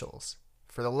credentials.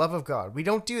 For the love of God. We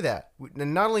don't do that.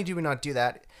 Not only do we not do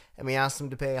that, and we ask them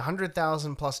to pay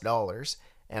 $100,000+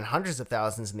 and hundreds of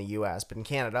thousands in the US, but in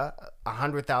Canada,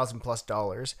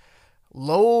 $100,000+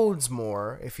 loads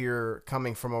more if you're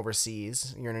coming from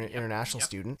overseas, you're an international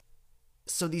student.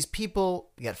 So these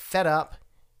people get fed up,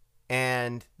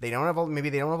 and they don't have a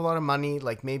lot of money.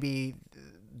 Like maybe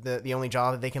the only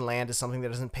job that they can land is something that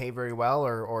doesn't pay very well,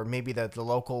 or maybe the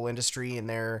local industry in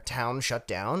their town shut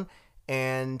down.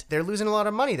 And they're losing a lot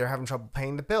of money. They're having trouble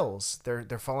paying the bills.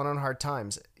 They're falling on hard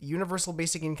times. Universal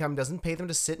basic income doesn't pay them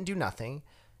to sit and do nothing.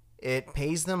 It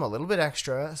pays them a little bit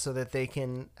extra so that they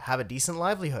can have a decent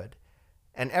livelihood.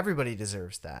 And everybody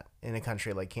deserves that in a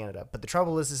country like Canada. But the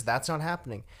trouble is that's not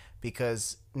happening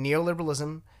because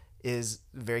neoliberalism is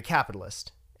very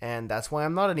capitalist. And that's why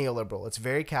I'm not a neoliberal. It's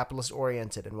very capitalist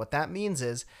oriented. And what that means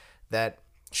is that,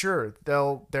 sure,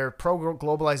 they're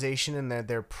pro-globalization and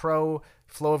they're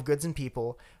pro-flow of goods and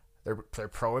people. They're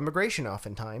pro-immigration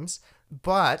oftentimes.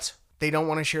 But they don't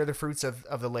want to share the fruits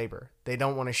of the labor. They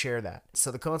don't want to share that. So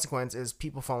the consequence is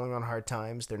people falling on hard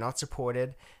times. They're not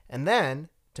supported. And then,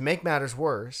 to make matters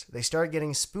worse, they start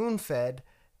getting spoon-fed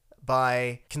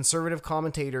by conservative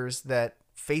commentators that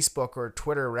Facebook or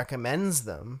Twitter recommends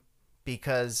them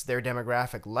because their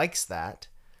demographic likes that.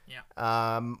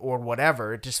 Or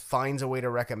whatever, it just finds a way to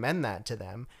recommend that to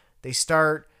them. They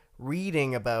start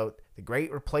reading about the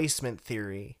Great Replacement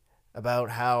theory,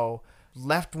 about how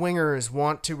left-wingers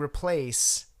want to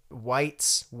replace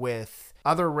whites with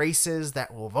other races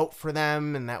that will vote for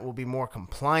them and that will be more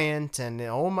compliant.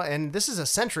 And this is a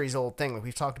centuries old thing. Like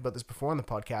we've talked about this before on the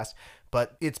podcast,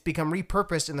 but it's become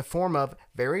repurposed in the form of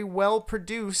very well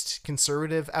produced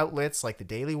conservative outlets like the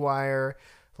Daily Wire,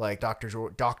 like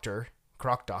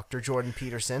Croc Doctor Jordan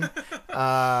Peterson, who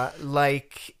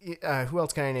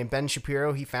else can I name? Ben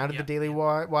Shapiro. He founded the Daily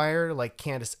Wire, like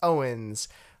Candace Owens,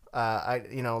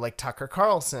 like Tucker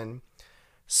Carlson.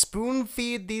 Spoon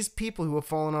feed these people who have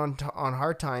fallen on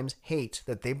hard times hate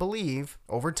that they believe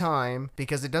over time,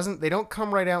 because they don't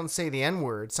come right out and say the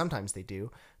N-word. Sometimes they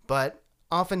do, but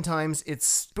oftentimes it's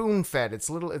spoon fed.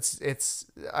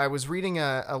 I was reading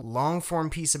a long form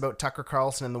piece about Tucker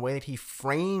Carlson and the way that he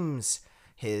frames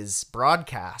his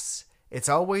broadcasts. It's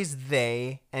always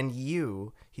they and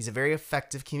you. He's a very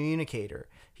effective communicator.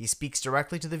 He speaks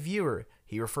directly to the viewer.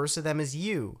 He refers to them as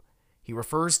you. He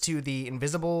refers to the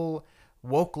invisible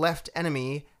woke left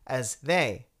enemy as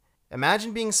they.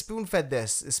 Imagine being spoon-fed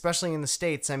this, especially in the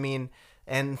States. I mean,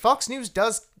 and Fox News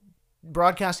does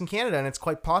broadcast in Canada, and it's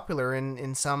quite popular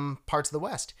in some parts of the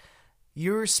West.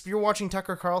 You're watching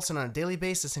Tucker Carlson on a daily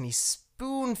basis, and he's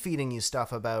spoon-feeding you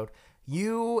stuff about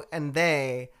you and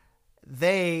they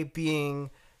being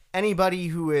anybody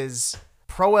who is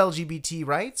pro-LGBT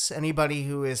rights, anybody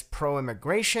who is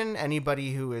pro-immigration,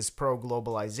 anybody who is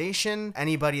pro-globalization,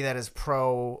 anybody that is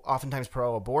oftentimes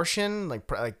pro-abortion, like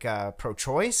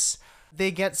pro-choice.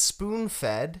 They get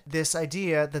spoon-fed this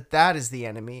idea that is the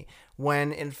enemy,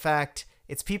 when in fact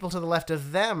it's people to the left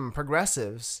of them,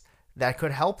 progressives, that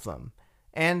could help them.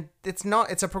 And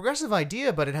it's a progressive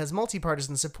idea, but it has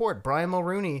multi-partisan support. Brian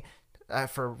Mulroney,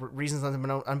 for reasons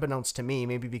unbeknownst to me,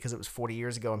 maybe because it was 40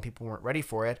 years ago and people weren't ready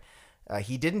for it,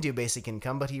 he didn't do basic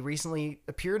income, but he recently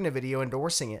appeared in a video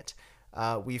endorsing it.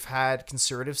 We've had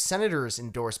conservative senators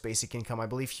endorse basic income. I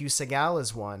believe Hugh Segal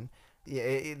is one.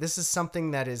 This is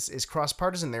something that is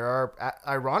cross-partisan. There are,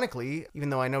 ironically,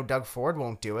 even though I know Doug Ford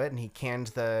won't do it, and he canned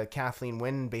the Kathleen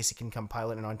Wynne basic income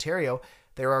pilot in Ontario,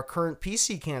 there are current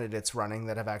PC candidates running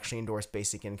that have actually endorsed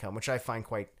basic income, which I find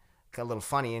quite a little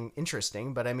funny and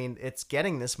interesting. But I mean, it's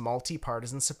getting this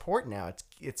multi-partisan support now.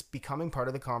 It's becoming part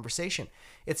of the conversation.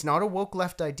 It's not a woke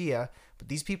left idea, but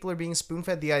these people are being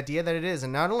spoon-fed the idea that it is.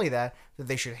 And not only that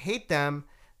they should hate them,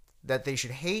 that they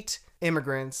should hate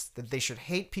immigrants, that they should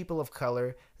hate people of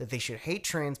color, that they should hate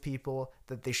trans people,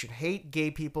 that they should hate gay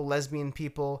people, lesbian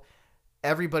people,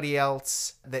 everybody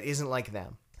else that isn't like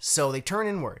them. So they turn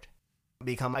inward,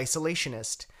 become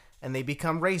isolationist, and they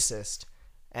become racist,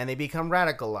 and they become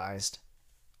radicalized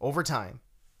over time,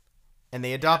 and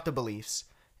they adopt the beliefs.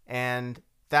 And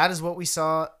that is what we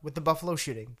saw with the Buffalo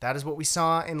shooting. That is what we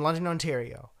saw in London,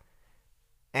 Ontario.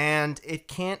 And it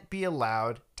can't be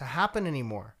allowed to happen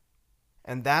anymore.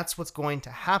 And that's what's going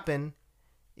to happen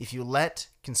if you let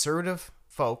conservative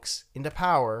folks into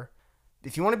power.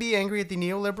 If you want to be angry at the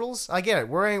neoliberals, I get it.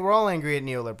 We're all angry at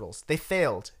neoliberals. They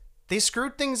failed. They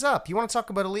screwed things up. You want to talk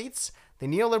about elites? The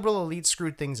neoliberal elites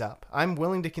screwed things up. I'm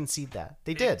willing to concede that.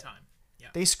 They did. Yeah.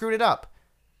 They screwed it up.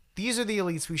 These are the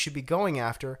elites we should be going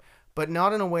after, but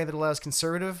not in a way that allows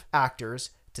conservative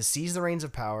actors to seize the reins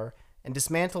of power and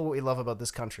dismantle what we love about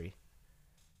this country.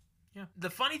 Yeah. The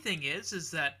funny thing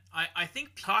is that I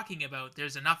think talking about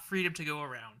there's enough freedom to go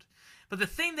around. But the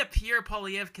thing that Pierre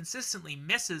Poilievre consistently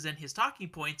misses in his talking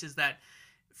points is that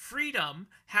freedom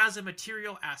has a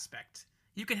material aspect.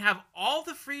 You can have all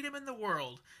the freedom in the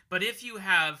world, but if you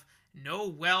have no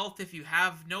wealth, if you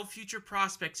have no future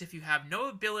prospects, if you have no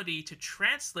ability to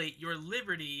translate your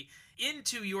liberty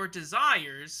into your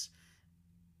desires,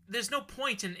 there's no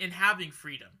point in having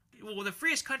freedom. Well, the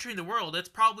freest country in the world, it's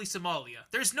probably Somalia.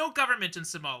 There's no government in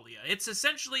Somalia. It's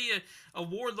essentially a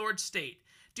warlord state.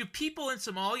 Do people in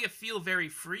Somalia feel very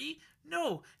free?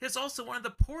 No, it's also one of the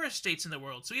poorest states in the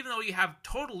world. So even though you have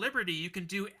total liberty, you can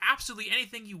do absolutely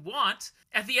anything you want.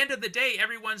 At the end of the day,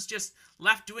 everyone's just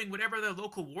left doing whatever their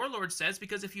local warlord says,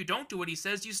 because if you don't do what he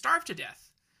says, you starve to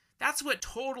death. That's what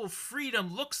total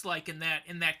freedom looks like in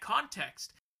that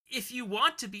context. If you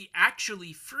want to be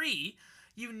actually free,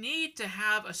 you need to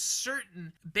have a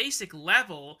certain basic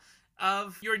level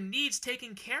of your needs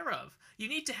taken care of. You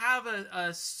need to have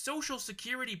a social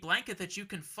security blanket that you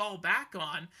can fall back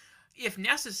on if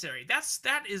necessary. That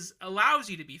allows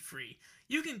you to be free.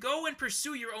 You can go and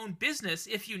pursue your own business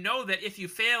if you know that if you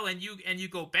fail and you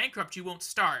go bankrupt, you won't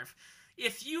starve.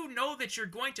 If you know that you're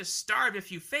going to starve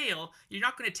if you fail, you're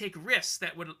not going to take risks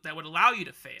that would allow you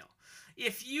to fail.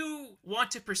 If you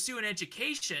want to pursue an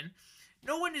education,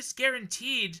 no one is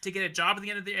guaranteed to get a job at the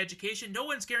end of their education. No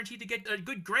one's guaranteed to get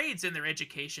good grades in their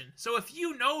education. So if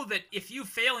you know that if you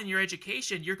fail in your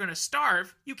education, you're going to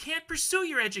starve, you can't pursue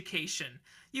your education.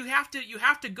 You have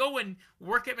to go and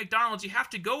work at McDonald's. You have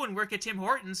to go and work at Tim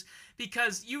Hortons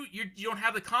because you don't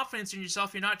have the confidence in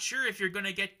yourself. You're not sure if you're going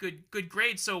to get good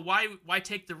grades. So why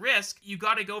take the risk? You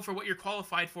got to go for what you're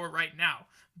qualified for right now.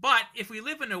 But if we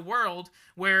live in a world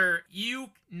where you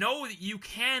know that you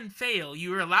can fail,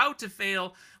 you're allowed to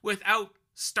fail without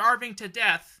starving to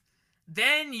death,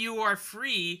 then you are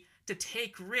free to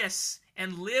take risks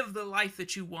and live the life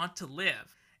that you want to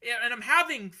live. And I'm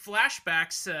having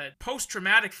flashbacks,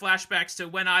 post-traumatic flashbacks to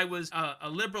when I was a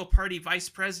Liberal Party vice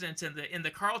president in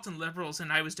the Carleton Liberals,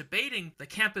 and I was debating the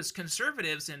campus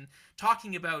conservatives and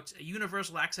talking about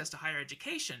universal access to higher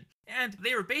education. And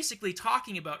they were basically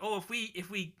talking about, if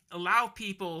we allow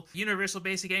people universal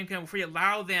basic income, if we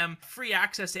allow them free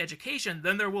access to education,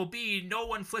 then there will be no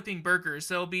one flipping burgers.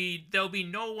 There'll be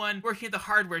no one working at the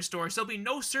hardware stores. There'll be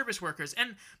no service workers.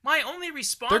 And my only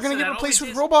response, they're going to get replaced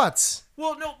with robots.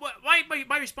 Well, no,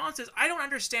 my response is I don't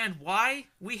understand why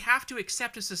we have to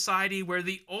accept a society where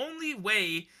the only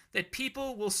way that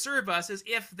people will serve us is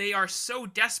if they are so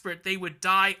desperate they would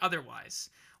die otherwise.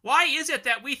 Why is it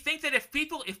that we think that if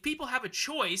people have a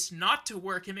choice not to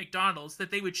work at McDonald's,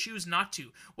 that they would choose not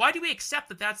to? Why do we accept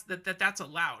that that's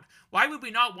allowed? Why would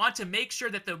we not want to make sure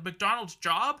that the McDonald's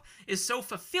job is so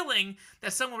fulfilling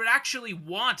that someone would actually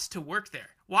want to work there?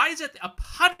 Why is it a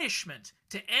punishment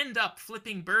to end up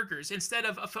flipping burgers instead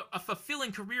of a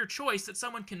fulfilling career choice that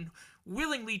someone can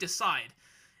willingly decide?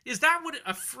 Is that what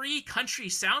a free country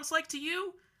sounds like to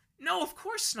you? No, of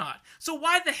course not. So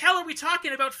why the hell are we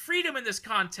talking about freedom in this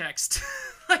context?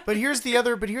 But here's the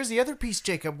other piece,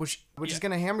 Jacob, which is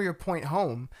going to hammer your point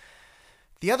home.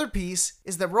 The other piece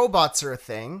is that robots are a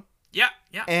thing. Yeah.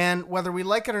 And whether we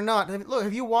like it or not, look,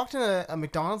 have you walked in a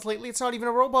McDonald's lately? It's not even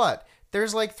a robot.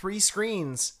 There's like 3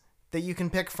 screens that you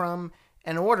can pick from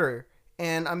and order.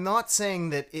 And I'm not saying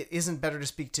that it isn't better to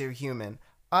speak to a human.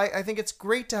 I think it's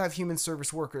great to have human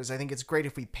service workers. I think it's great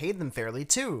if we paid them fairly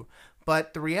too.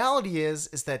 But the reality is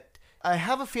that I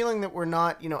have a feeling that we're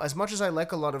not, as much as I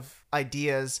like a lot of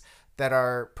ideas that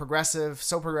are progressive,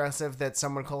 so progressive that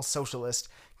someone calls socialist,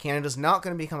 Canada's not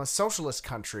going to become a socialist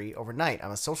country overnight.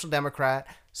 I'm a social democrat.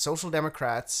 Social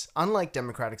democrats, unlike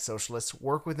democratic socialists,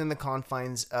 work within the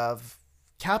confines of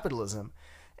capitalism.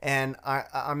 And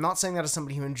I'm not saying that as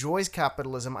somebody who enjoys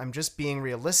capitalism. I'm just being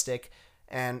realistic.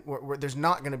 And there's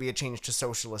not going to be a change to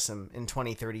socialism in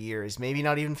 20, 30 years, maybe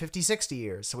not even 50, 60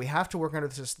 years. So we have to work under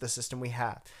the system we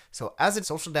have. So as a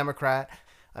social democrat,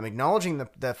 I'm acknowledging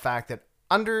the fact that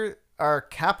under our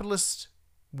capitalist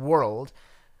world,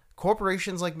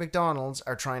 corporations like McDonald's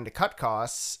are trying to cut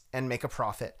costs and make a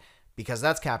profit because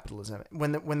that's capitalism.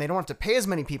 When they don't have to pay as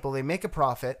many people, they make a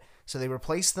profit. So they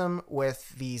replace them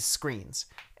with these screens.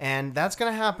 And that's going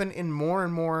to happen in more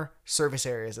and more service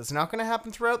areas. It's not going to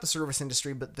happen throughout the service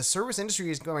industry, but the service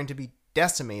industry is going to be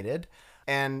decimated.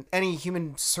 And any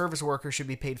human service worker should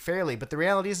be paid fairly. But the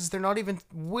reality is they're not even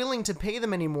willing to pay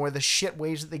them anymore the shit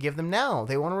wage that they give them now.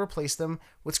 They want to replace them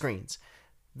with screens.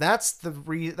 That's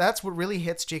what really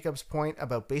hits Jacob's point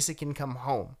about basic income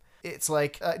home. It's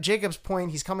like Jacob's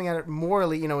point, he's coming at it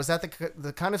morally, is that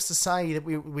the kind of society that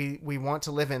we want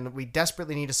to live in? We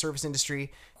desperately need a service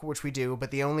industry, which we do, but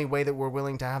the only way that we're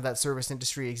willing to have that service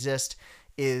industry exist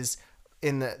is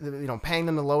in the paying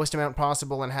them the lowest amount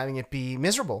possible and having it be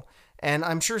miserable. And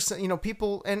I'm sure,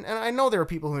 people, and I know there are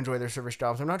people who enjoy their service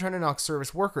jobs. I'm not trying to knock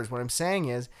service workers. What I'm saying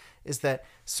is that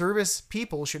service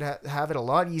people should have it a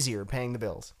lot easier paying the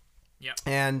bills. Yeah.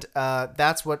 And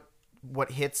that's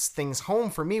what hits things home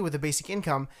for me with the basic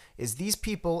income is these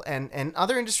people and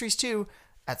other industries too,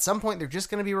 at some point they're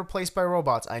just going to be replaced by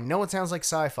robots. I know it sounds like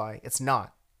sci-fi. It's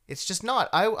not. It's just not.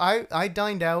 I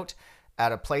dined out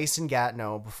at a place in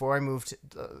Gatineau before I moved.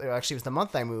 Actually, it was the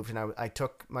month I moved, and I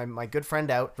took my good friend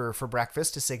out for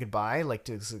breakfast to say goodbye,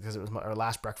 because it was our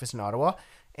last breakfast in Ottawa,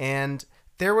 and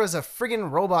there was a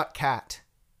friggin' robot cat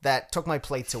that took my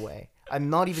plates away. I'm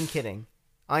not even kidding.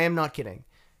 I am not kidding.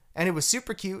 And it was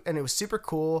super cute and it was super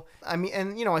cool. I mean,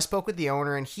 and I spoke with the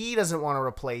owner and he doesn't want to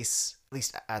replace, at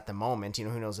least at the moment,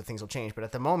 who knows if things will change, but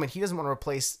at the moment he doesn't want to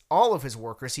replace all of his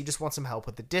workers. He just wants some help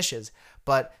with the dishes.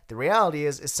 But the reality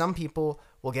is some people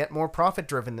will get more profit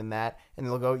driven than that. And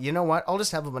they'll go, you know what? I'll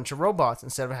just have a bunch of robots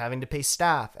instead of having to pay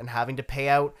staff and having to pay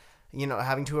out,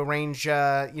 having to arrange,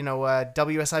 a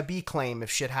WSIB claim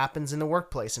if shit happens in the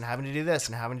workplace and having to do this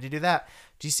and having to do that.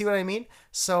 Do you see what I mean?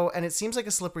 So, and it seems like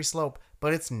a slippery slope,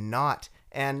 but it's not.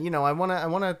 And, I want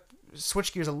to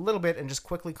switch gears a little bit and just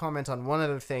quickly comment on one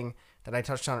other thing that I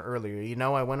touched on earlier.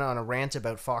 I went on a rant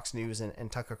about Fox News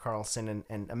and Tucker Carlson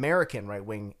and American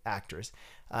right-wing actors.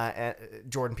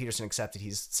 Jordan Peterson accepted.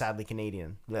 He's sadly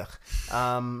Canadian.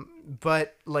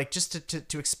 But just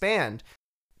to expand,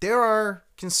 there are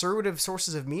conservative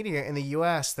sources of media in the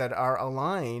U.S. that are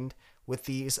aligned with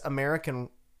these American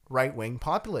right-wing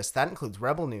populists. That includes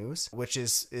Rebel News, which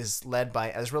is led by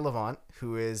Ezra Levant,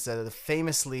 who is the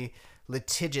famously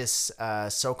litigious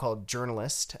so-called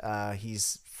journalist.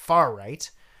 He's far right.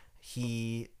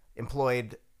 He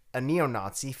employed a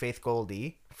neo-Nazi, Faith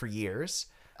Goldy, for years.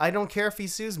 I don't care if he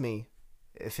sues me.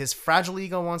 If his fragile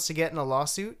ego wants to get in a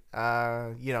lawsuit,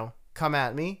 come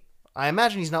at me. I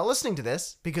imagine he's not listening to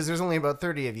this because there's only about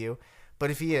 30 of you.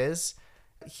 But if he is,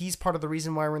 he's part of the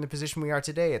reason why we're in the position we are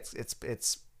today.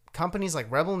 It's companies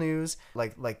like Rebel News,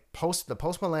 like the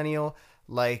Post Millennial,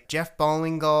 like Jeff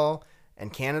Ballingall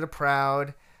and Canada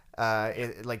Proud,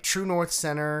 like True North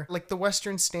Center, like the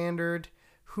Western Standard,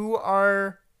 who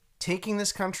are taking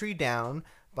this country down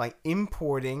by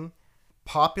importing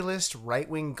populist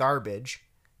right-wing garbage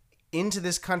into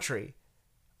this country,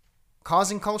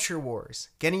 causing culture wars,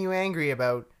 getting you angry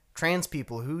about trans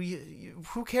people.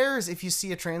 Who cares if you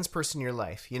see a trans person in your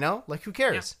life, Like, who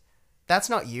cares? Yeah. That's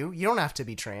not you. You don't have to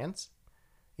be trans.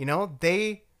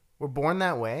 They were born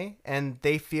that way, and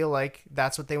they feel like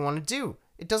that's what they want to do.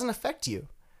 It doesn't affect you.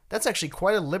 That's actually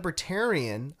quite a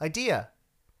libertarian idea.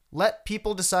 Let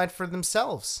people decide for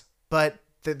themselves. But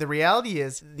the reality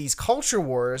is these culture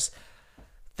wars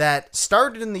that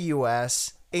started in the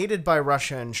U.S., aided by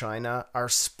Russia and China, are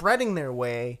spreading their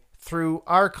way through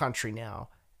our country now.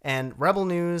 And Rebel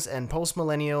News and Post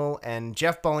Millennial and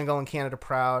Jeff Ballingall and Canada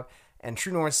Proud and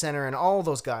True North Center and all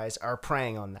those guys are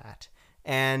preying on that.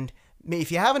 And if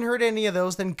you haven't heard any of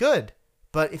those, then good.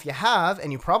 But if you have,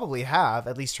 and you probably have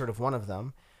at least heard of one of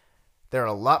them, they're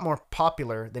a lot more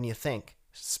popular than you think,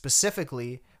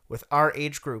 specifically with our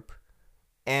age group.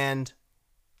 And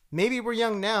maybe we're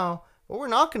young now, but we're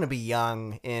not going to be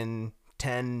young in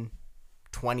 10,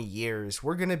 20 years.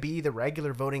 We're going to be the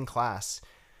regular voting class.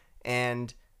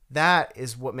 And that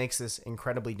is what makes this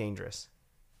incredibly dangerous.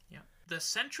 Yeah. The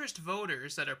centrist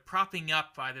voters that are propping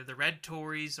up either the Red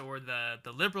Tories or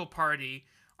the Liberal Party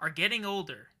are getting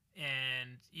older.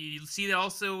 And you see that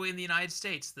also in the United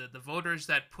States. The voters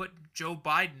that put Joe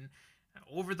Biden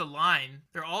over the line,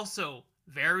 they're also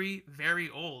very, very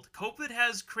old. COVID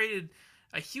has created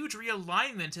a huge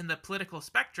realignment in the political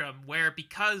spectrum where,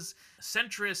 because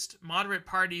centrist moderate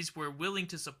parties were willing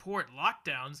to support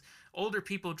lockdowns, older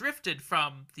people drifted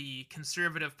from the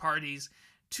conservative parties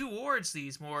towards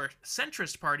these more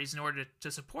centrist parties in order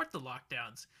to support the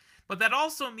lockdowns. But that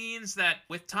also means that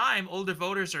with time, older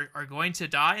voters are going to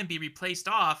die and be replaced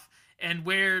off. And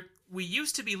where we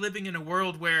used to be living in a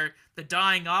world where the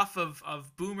dying off of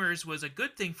boomers was a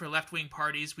good thing for left-wing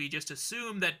parties, we just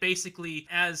assumed that basically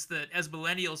as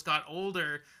millennials got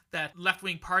older, that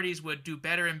left-wing parties would do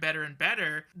better and better and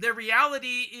better. The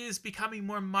reality is becoming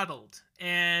more muddled.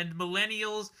 And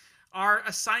millennials are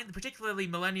assigned, particularly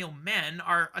millennial men,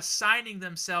 are assigning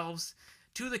themselves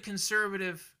to the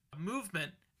conservative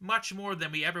movement much more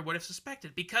than we ever would have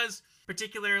suspected, because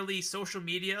particularly social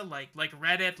media like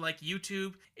Reddit, like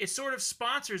YouTube, it sort of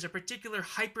sponsors a particular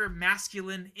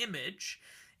hyper-masculine image.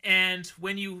 And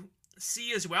when you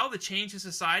see as well the change in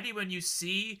society, when you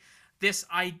see this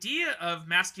idea of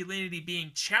masculinity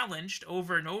being challenged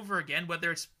over and over again,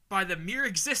 whether it's by the mere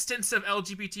existence of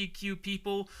LGBTQ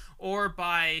people or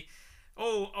by,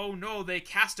 oh no, they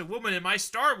cast a woman in my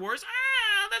Star Wars,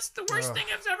 that's the worst thing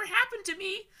that's ever happened to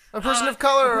me. A person of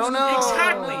color. Oh no!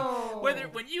 Exactly. Oh, no.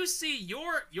 When you see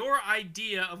your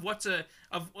idea of what's a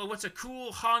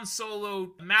cool Han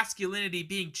Solo masculinity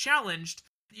being challenged,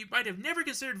 you might have never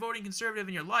considered voting conservative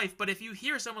in your life. But if you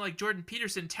hear someone like Jordan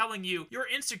Peterson telling you your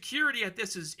insecurity at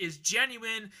this is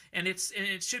genuine and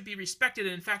it should be respected,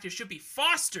 and in fact it should be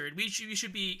fostered. You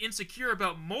should be insecure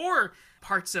about more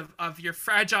parts of your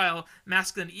fragile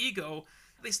masculine ego.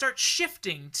 They start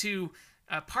shifting to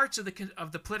parts of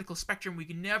the political spectrum we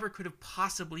never could have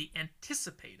possibly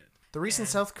anticipated. The recent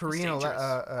South Korean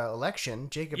election,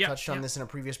 Jacob touched on this in a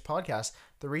previous podcast,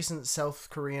 the recent South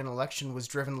Korean election was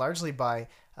driven largely by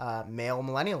male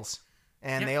millennials.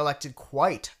 And they elected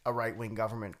quite a right-wing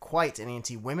government, quite an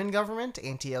anti-women government,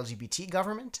 anti-LGBT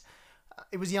government.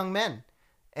 It was young men.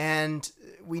 And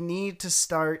we need to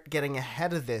start getting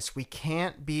ahead of this. We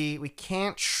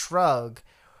can't shrug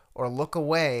or look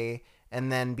away and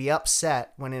then be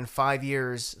upset when in 5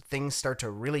 years things start to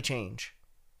really change.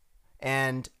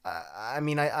 And I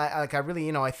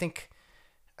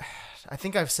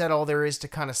think I've said all there is to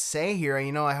kind of say here.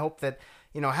 I hope that,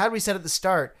 had we said at the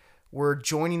start, we're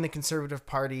joining the Conservative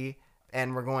Party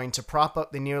and we're going to prop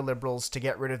up the neoliberals to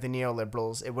get rid of the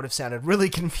neoliberals, it would have sounded really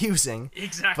confusing.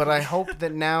 Exactly. But I hope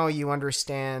that now you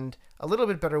understand a little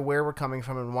bit better where we're coming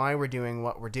from and why we're doing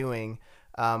what we're doing.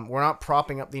 We're not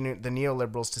propping up the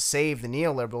neoliberals to save the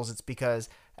neoliberals. It's because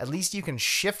at least you can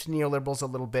shift neoliberals a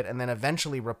little bit and then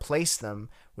eventually replace them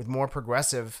with more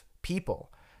progressive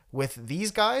people. With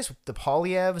these guys, with the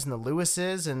Poilievres and the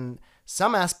Lewises and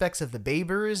some aspects of the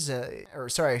Babers,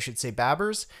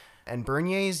 Babbers and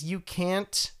Berniers, you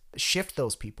can't shift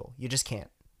those people. You just can't.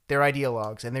 They're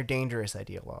ideologues, and they're dangerous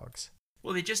ideologues.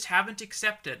 Well, they just haven't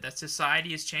accepted that society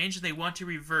has changed, and they want to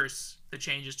reverse the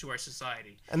changes to our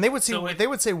society. And they would say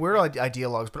we're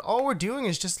ideologues, but all we're doing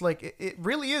is just like, it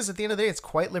really is, at the end of the day, it's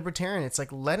quite libertarian. It's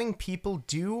like letting people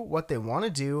do what they want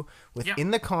to do within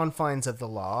the confines of the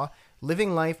law,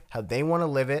 living life how they want to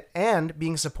live it, and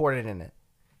being supported in it.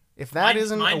 If that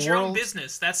isn't mind a your world... own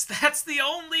business. That's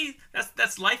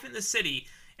life in the city,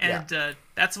 and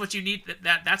that's what you need.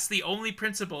 That's the only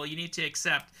principle you need to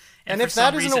accept. And if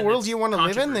that isn't a world you want to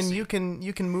live in, then you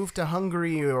can move to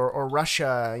Hungary or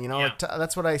Russia. You know,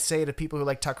 that's what I say to people who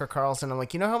like Tucker Carlson. I'm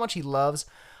like, you know how much he loves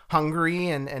Hungary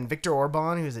and Viktor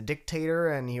Orban, who's a dictator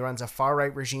and he runs a far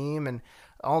right regime, and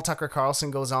all Tucker Carlson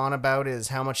goes on about is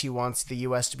how much he wants the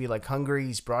U.S. to be like Hungary.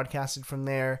 He's broadcasted from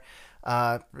there.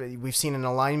 We've seen an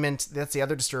alignment. That's the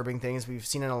other disturbing thing, is we've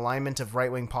seen an alignment of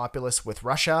right-wing populists with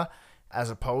Russia,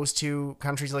 as opposed to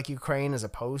countries like Ukraine, as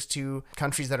opposed to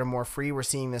countries that are more free. We're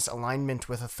seeing this alignment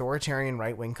with authoritarian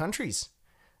right-wing countries.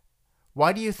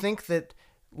 Why do you think that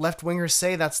left-wingers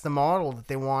say that's the model that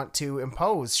they want to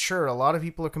impose? Sure, a lot of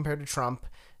people are compared to Trump,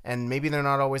 and maybe they're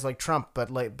not always like Trump, but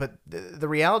the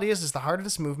reality is the heart of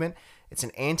this movement, it's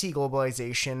an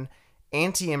anti-globalization,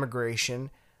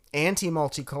 anti-immigration,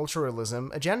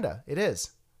 anti-multiculturalism agenda. It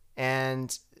is.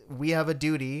 And we have a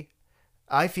duty...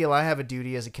 I feel I have a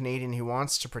duty as a Canadian who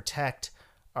wants to protect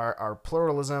our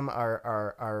pluralism,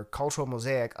 our cultural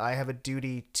mosaic. I have a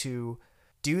duty to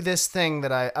do this thing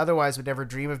that I otherwise would never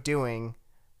dream of doing,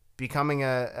 becoming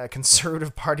a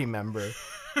Conservative Party member,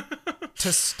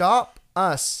 to stop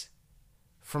us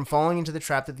from falling into the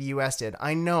trap that the U.S. did.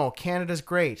 I know Canada's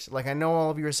great. Like, I know all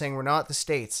of you are saying we're not the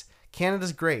States.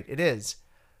 Canada's great. It is.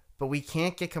 But we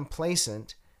can't get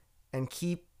complacent and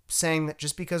keep saying that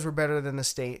just because we're better than the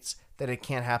States, that it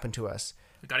can't happen to us.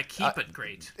 We got to keep it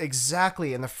great.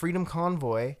 Exactly. And the Freedom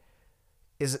Convoy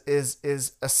is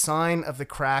a sign of the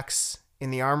cracks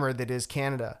in the armor that is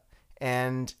Canada.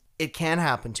 And it can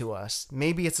happen to us.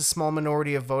 Maybe it's a small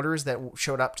minority of voters that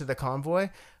showed up to the convoy,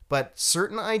 but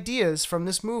certain ideas from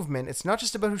this movement, it's not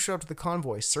just about who showed up to the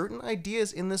convoy. Certain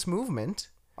ideas in this movement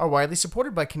are widely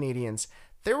supported by Canadians.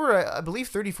 There were, I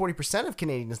believe, 30-40% of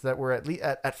Canadians that were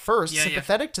at first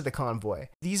sympathetic to the convoy.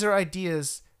 These are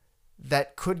ideas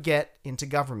that could get into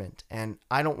government, and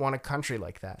I don't want a country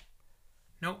like that.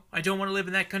 No, I don't want to live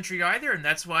in that country either, and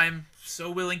that's why I'm so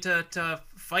willing to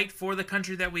fight for the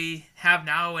country that we have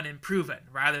now and improve it,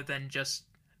 rather than just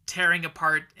tearing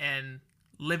apart and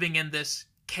living in this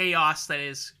chaos that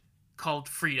is called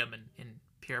freedom in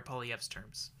Pierre Poilievre's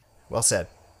terms. Well said.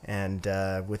 And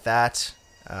with that,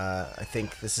 I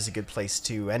think this is a good place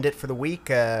to end it for the week.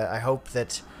 I hope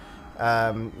that...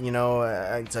 I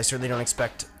certainly don't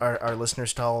expect our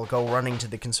listeners to all go running to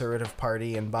the Conservative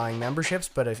Party and buying memberships,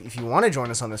 but if you want to join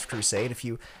us on this crusade, if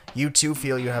you too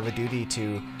feel you have a duty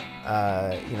to,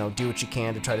 do what you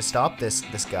can to try to stop this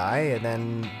guy, and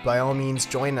then by all means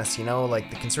join us.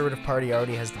 The Conservative Party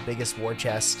already has the biggest war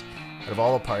chest out of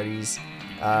all the parties.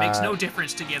 It makes no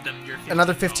difference to give them your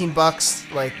another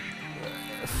 $15, like...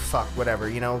 Fuck,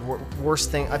 whatever,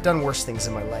 worst thing. I've done worse things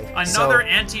in my life. Another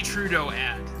anti-Trudeau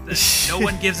ad that no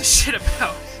one gives a shit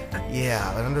about.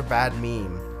 Yeah, another bad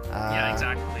meme. Yeah,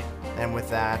 exactly. And with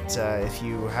that, if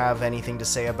you have anything to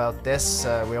say about this,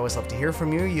 we always love to hear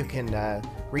from you. You can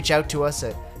reach out to us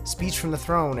at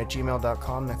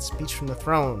speechfromthethrone@gmail.com. That's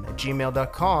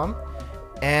speechfromthethrone@gmail.com.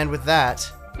 And with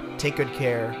that, take good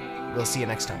care. We'll see you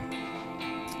next time.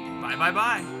 Bye, bye,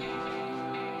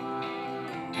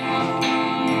 bye.